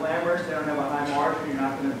 they're not glamorous, they don't have a high margin, you're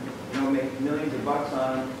not going to, you know, make millions of bucks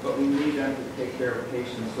on them, but we need them to take care of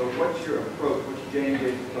patients. So what's your approach? What's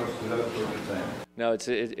J&J's approach to those sorts of things? No,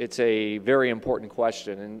 it's a very important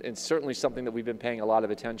question, and certainly something that we've been paying a lot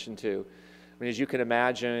of attention to. I mean, as you can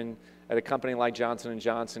imagine, at a company like Johnson &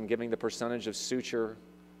 Johnson, giving the percentage of suture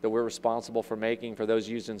that we're responsible for making for those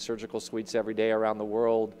used in surgical suites every day around the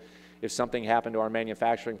world, if something happened to our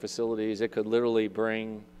manufacturing facilities, it could literally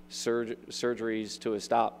bring surgeries to a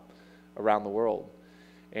stop around the world.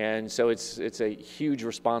 And so it's a huge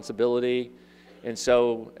responsibility. And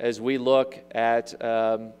so as we look at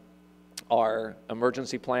our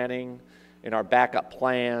emergency planning and our backup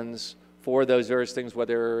plans for those various things,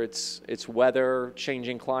 whether it's weather,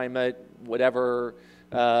 changing climate, whatever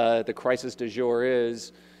the crisis du jour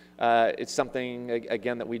is, it's something,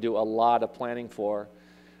 again, that we do a lot of planning for.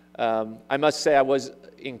 I must say I was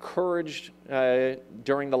encouraged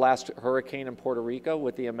during the last hurricane in Puerto Rico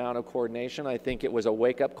with the amount of coordination. I think it was a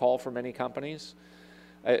wake-up call for many companies.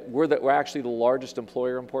 We're actually the largest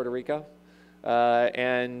employer in Puerto Rico.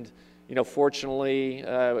 And you know, fortunately,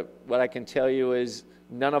 what I can tell you is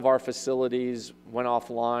none of our facilities went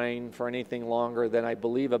offline for anything longer than, I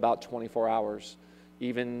believe, about 24 hours,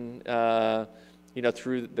 even you know,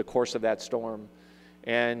 through the course of that storm.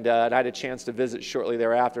 And I had a chance to visit shortly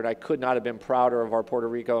thereafter, and I could not have been prouder of our Puerto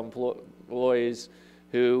Rico employees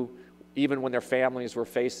who, even when their families were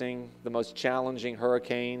facing the most challenging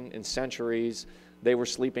hurricane in centuries, they were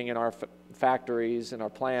sleeping in our factories and our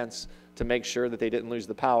plants to make sure that they didn't lose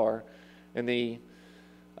the power. And the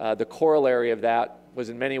corollary of that was,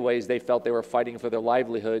 in many ways, they felt they were fighting for their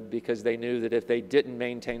livelihood because they knew that if they didn't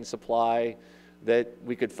maintain supply, that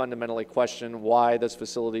we could fundamentally question why those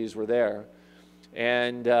facilities were there.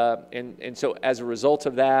 And so as a result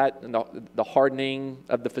of that, and the hardening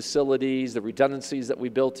of the facilities, the redundancies that we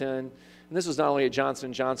built in, and this was not only at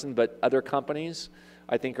Johnson & Johnson, but other companies,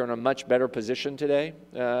 I think are in a much better position today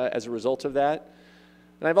as a result of that.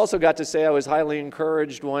 And I've also got to say I was highly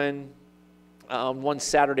encouraged when one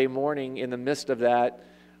Saturday morning in the midst of that,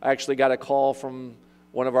 I actually got a call from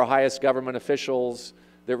one of our highest government officials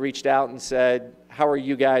that reached out and said, "How are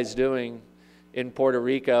you guys doing in Puerto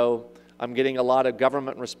Rico? I'm getting a lot of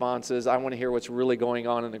government responses. I want to hear what's really going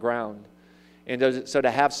on the ground." And so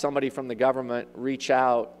to have somebody from the government reach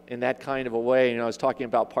out in that kind of a way, I was talking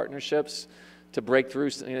about partnerships to break through,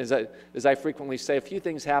 as I frequently say, a few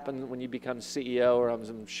things happen when you become CEO, or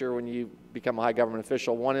I'm sure when you become a high government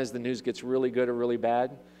official. One is the news gets really good or really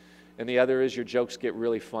bad, and the other is your jokes get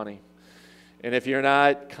really funny. And if you're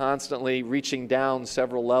not constantly reaching down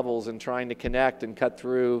several levels and trying to connect and cut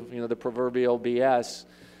through, the proverbial BS,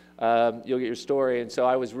 you'll get your story. And so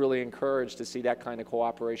I was really encouraged to see that kind of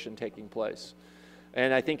cooperation taking place.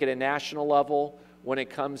 And I think at a national level, when it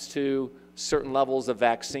comes to certain levels of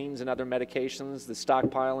vaccines and other medications, the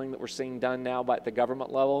stockpiling that we're seeing done now by the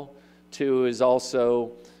government level, too, is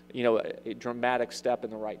also, a dramatic step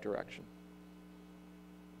in the right direction.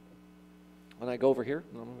 When I go over here?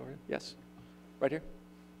 No, over here? Yes. Right here.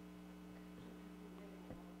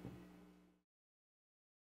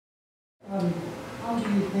 How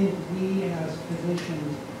do you think we as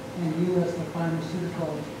physicians and you as the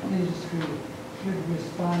pharmaceutical industry should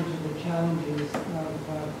respond to the challenges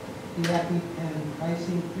of the EpiPen price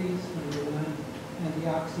increase, number one, and the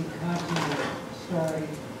OxyContin story,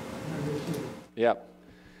 number two? Yeah.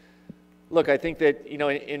 Look, I think that,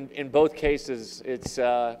 in both cases,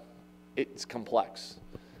 it's complex.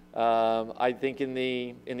 I think in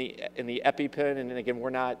the EpiPen, and again, we're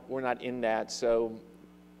not in that, so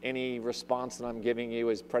any response that I'm giving you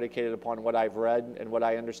is predicated upon what I've read and what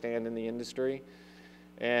I understand in the industry.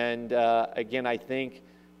 And again, I think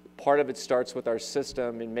part of it starts with our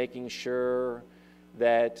system in making sure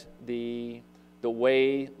that the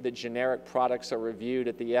way that generic products are reviewed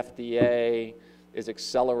at the FDA is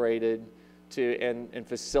accelerated and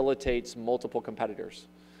facilitates multiple competitors.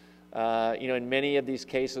 In many of these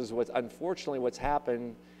cases, unfortunately what's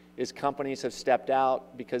happened is companies have stepped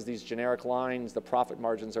out because these generic lines, the profit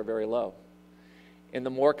margins are very low. And the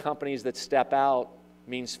more companies that step out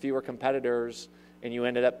means fewer competitors, and you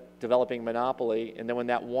ended up developing monopoly. And then when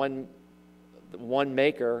that one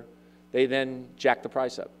maker, they then jack the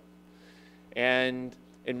price up. And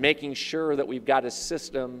in making sure that we've got a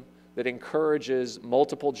system that encourages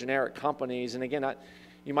multiple generic companies, and again,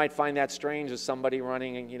 you might find that strange as somebody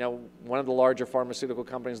running, one of the larger pharmaceutical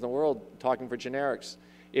companies in the world talking for generics.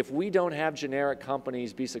 If we don't have generic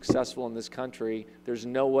companies be successful in this country, there's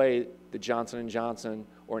no way that Johnson & Johnson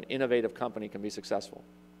or an innovative company can be successful.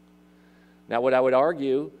 Now, what I would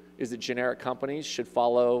argue is that generic companies should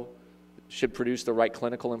produce the right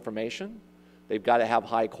clinical information. They've got to have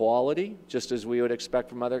high quality, just as we would expect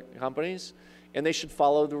from other companies, and they should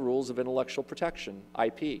follow the rules of intellectual protection,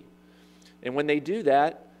 IP. And when they do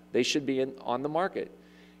that, they should be on the market.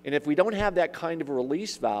 And if we don't have that kind of a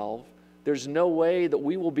release valve, there's no way that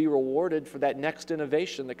we will be rewarded for that next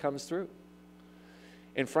innovation that comes through.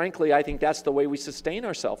 And frankly, I think that's the way we sustain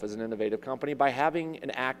ourselves as an innovative company, by having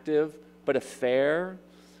an active but a fair,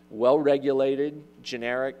 well-regulated,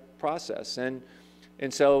 generic process. And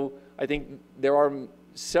so I think there are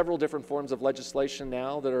several different forms of legislation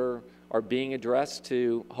now that are being addressed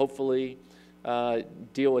to hopefully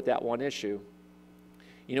deal with that one issue.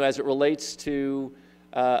 As it relates to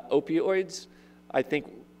opioids, I think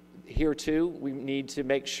here too we need to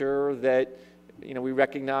make sure that we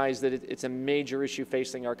recognize that it's a major issue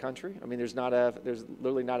facing our country. I mean, there's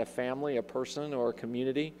literally not a family, a person, or a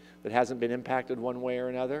community that hasn't been impacted one way or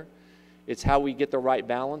another. It's how we get the right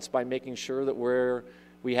balance by making sure that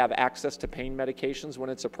we have access to pain medications when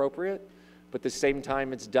it's appropriate, but at the same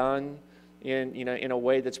time it's done in a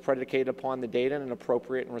way that's predicated upon the data in an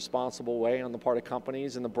appropriate and responsible way on the part of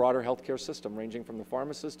companies and the broader healthcare system, ranging from the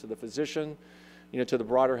pharmacist to the physician, to the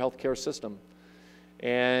broader healthcare system.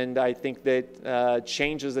 And I think that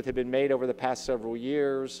changes that have been made over the past several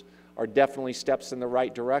years are definitely steps in the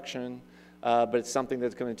right direction, but it's something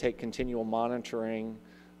that's going to take continual monitoring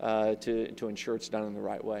to ensure it's done in the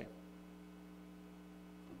right way.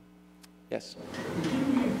 Yes? Would you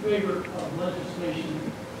be in favor of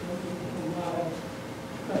legislation that would allow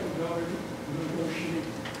federal government to negotiate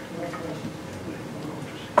drug prices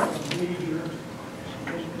with major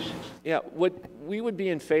businesses? Yeah, what we would be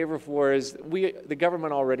in favor for is the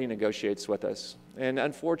government already negotiates with us, and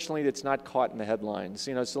unfortunately it's not caught in the headlines.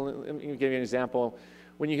 So let me give you an example.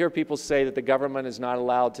 When you hear people say that the government is not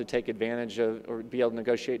allowed to take advantage of or be able to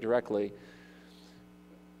negotiate directly,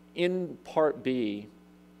 in Part B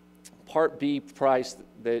price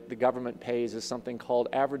that the government pays is something called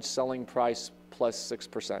average selling price plus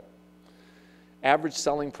 6%. Average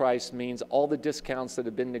selling price means all the discounts that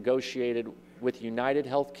have been negotiated with United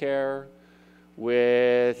Healthcare,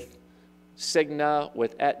 with Cigna,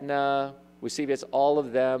 with Aetna, with CVS, all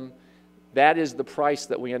of them. That is the price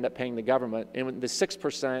that we end up paying the government. And the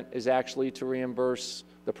 6% is actually to reimburse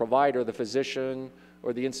the provider, the physician,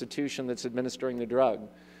 or the institution that's administering the drug.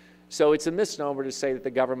 So it's a misnomer to say that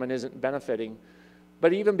the government isn't benefiting.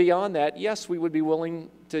 But even beyond that, yes, we would be willing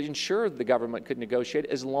to ensure the government could negotiate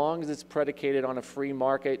as long as it's predicated on a free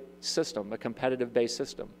market system, a competitive-based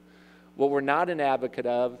system. What we're not an advocate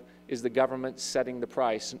of is the government setting the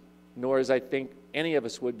price, nor as I think any of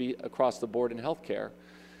us would be across the board in healthcare,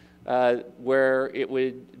 where it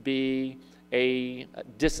would be a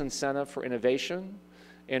disincentive for innovation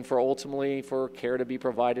and for ultimately for care to be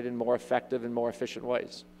provided in more effective and more efficient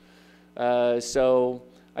ways. So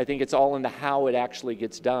I think it's all in the how it actually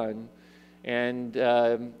gets done. And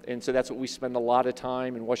so that's what we spend a lot of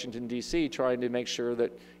time in Washington, D.C. trying to make sure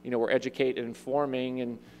that, we're educating and informing.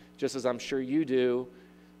 And just as I'm sure you do,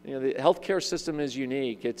 the healthcare system is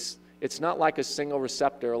unique. It's not like a single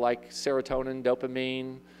receptor like serotonin,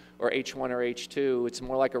 dopamine, or H1 or H2. It's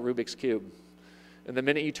more like a Rubik's Cube. And the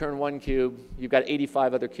minute you turn one cube, you've got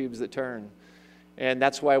 85 other cubes that turn. And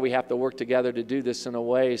that's why we have to work together to do this in a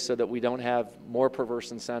way so that we don't have more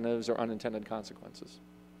perverse incentives or unintended consequences.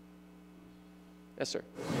 Yes, sir.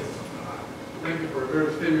 Thank you for a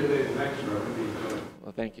very stimulating lecture.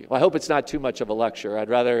 Well, thank you. Well, I hope it's not too much of a lecture. I'd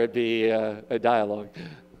rather it be a dialogue.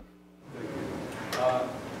 Thank you. I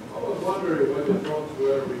was wondering what your thoughts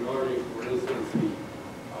were regarding, for instance,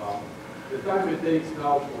 the time it takes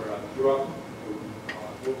now for a drug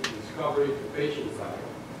from discovery to patient side.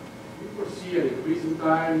 Do you foresee an increase in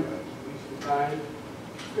time,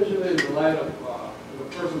 especially in the light of the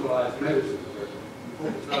personalized medicine, where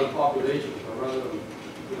you focus on populations rather than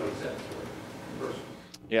sets or persons?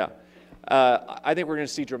 Yeah. I think we're going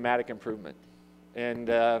to see dramatic improvement. And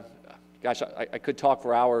gosh, I could talk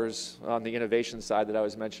for hours on the innovation side that I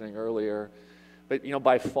was mentioning earlier. But,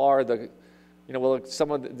 by far well,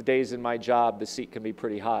 some of the days in my job, the seat can be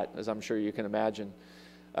pretty hot, as I'm sure you can imagine.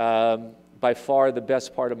 By far, the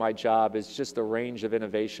best part of my job is just the range of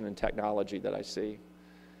innovation and technology that I see.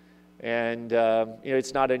 And,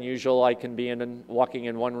 it's not unusual. I can be walking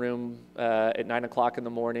in one room at 9 o'clock in the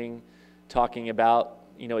morning talking about,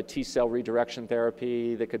 a T-cell redirection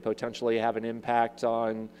therapy that could potentially have an impact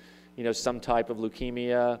on, some type of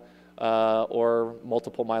leukemia or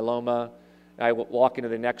multiple myeloma. I walk into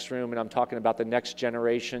the next room and I'm talking about the next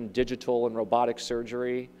generation digital and robotic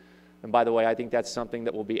surgery. And by the way, I think that's something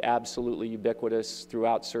that will be absolutely ubiquitous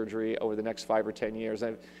throughout surgery over the next 5 or 10 years.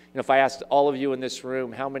 And, if I asked all of you in this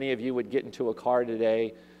room, how many of you would get into a car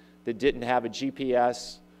today that didn't have a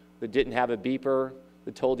GPS, that didn't have a beeper,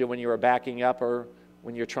 that told you when you were backing up or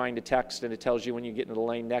when you're trying to text and it tells you when you get into the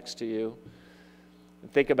lane next to you?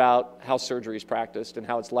 And think about how surgery is practiced and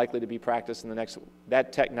how it's likely to be practiced in the next.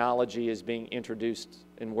 That technology is being introduced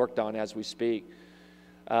and worked on as we speak.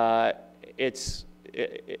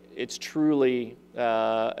 It's truly,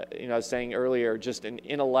 I was saying earlier, just an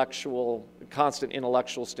constant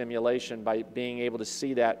intellectual stimulation by being able to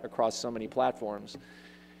see that across so many platforms.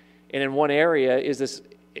 And in one area is this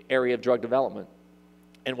area of drug development.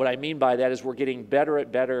 And what I mean by that is we're getting better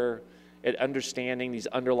at understanding these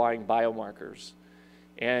underlying biomarkers.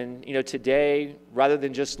 And, today, rather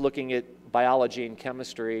than just looking at biology and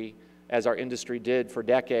chemistry as our industry did for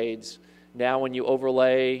decades, now when you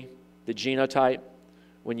overlay the genotype,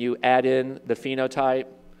 when you add in the phenotype,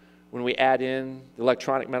 when we add in the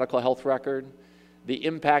electronic medical health record, the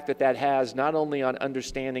impact that has not only on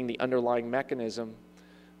understanding the underlying mechanism,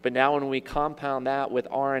 but now when we compound that with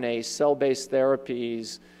RNA, cell-based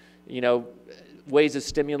therapies, ways of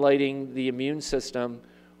stimulating the immune system,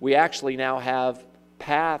 we actually now have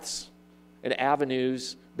paths and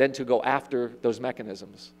avenues then to go after those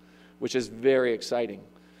mechanisms, which is very exciting.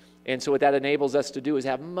 And so what that enables us to do is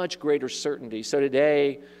have much greater certainty. So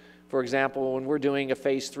today, for example, when we're doing a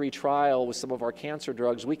phase 3 trial with some of our cancer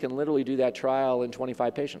drugs, we can literally do that trial in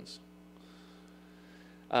 25 patients.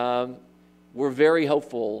 We're very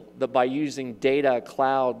hopeful that by using data,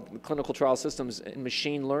 cloud, clinical trial systems, and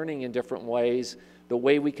machine learning in different ways, the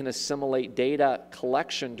way we can assimilate data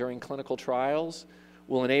collection during clinical trials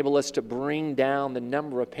will enable us to bring down the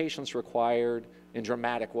number of patients required in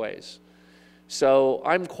dramatic ways. So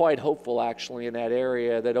I'm quite hopeful, actually, in that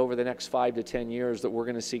area that over the next 5 to 10 years that we're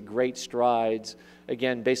going to see great strides,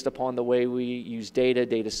 again, based upon the way we use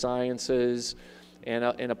data sciences, and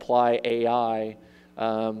apply AI,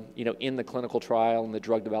 in the clinical trial and the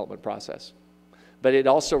drug development process. But it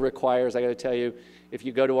also requires, I got to tell you, if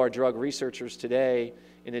you go to our drug researchers today,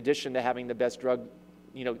 in addition to having the best drug,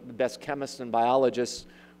 the best chemists and biologists,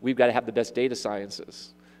 we've got to have the best data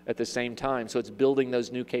sciences at the same time. So it's building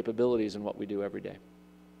those new capabilities in what we do every day.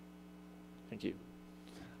 Thank you.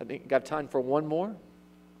 I think I've got time for one more.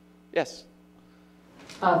 Yes.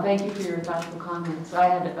 Thank you for your thoughtful comments. I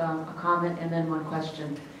had a comment and then one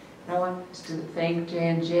question. And I want to thank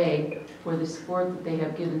J&J for the support that they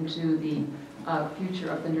have given to the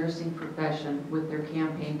future of the nursing profession with their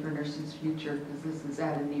campaign for Nursing's Future, because this is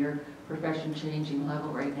at a near profession-changing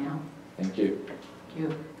level right now. Thank you. Thank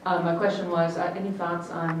you. My question was, any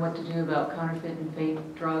thoughts on what to do about counterfeit and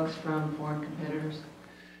fake drugs from foreign competitors?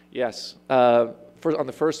 Yes. On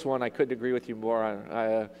the first one, I couldn't agree with you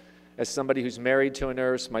more. As somebody who's married to a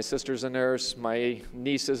nurse, my sister's a nurse, my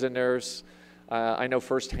niece is a nurse, I know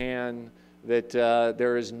firsthand that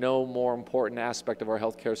there is no more important aspect of our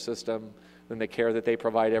healthcare system than the care that they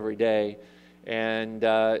provide every day. And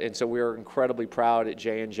so we're incredibly proud at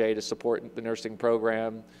J&J to support the nursing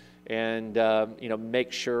program and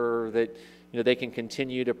make sure that they can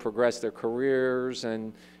continue to progress their careers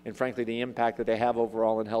and frankly the impact that they have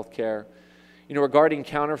overall in healthcare. Regarding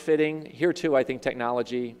counterfeiting, here too I think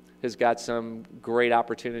technology has got some great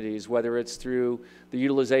opportunities, whether it's through the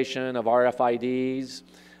utilization of RFIDs,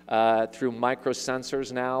 through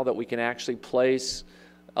microsensors now that we can actually place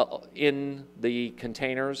in the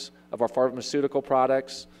containers of our pharmaceutical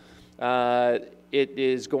products. It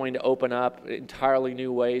is going to open up entirely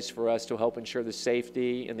new ways for us to help ensure the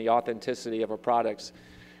safety and the authenticity of our products.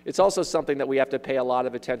 It's also something that we have to pay a lot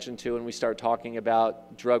of attention to when we start talking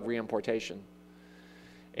about drug reimportation.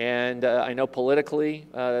 And I know politically,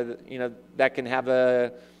 that can have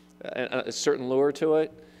a certain lure to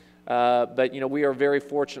it. But we are very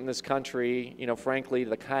fortunate in this country, frankly,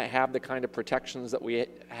 to have the kind of protections that we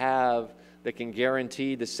have that can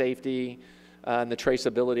guarantee the safety and the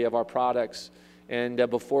traceability of our products. And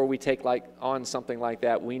before we take on something like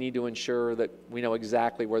that, we need to ensure that we know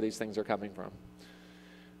exactly where these things are coming from.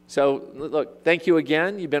 So, look, thank you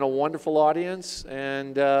again. You've been a wonderful audience,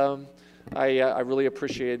 and I really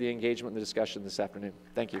appreciated the engagement and the discussion this afternoon.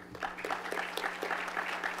 Thank you.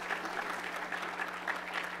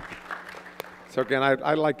 So again,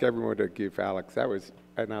 I'd like everyone to give Alex, that was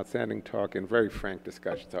an outstanding talk and very frank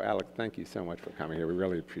discussion. So Alex, thank you so much for coming here. We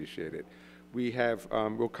really appreciate it. We have,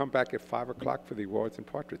 we'll come back at 5 o'clock for the awards and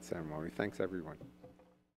portrait ceremony. Thanks, everyone.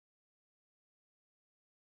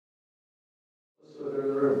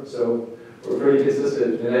 So we're pretty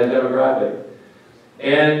consistent in that demographic.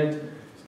 And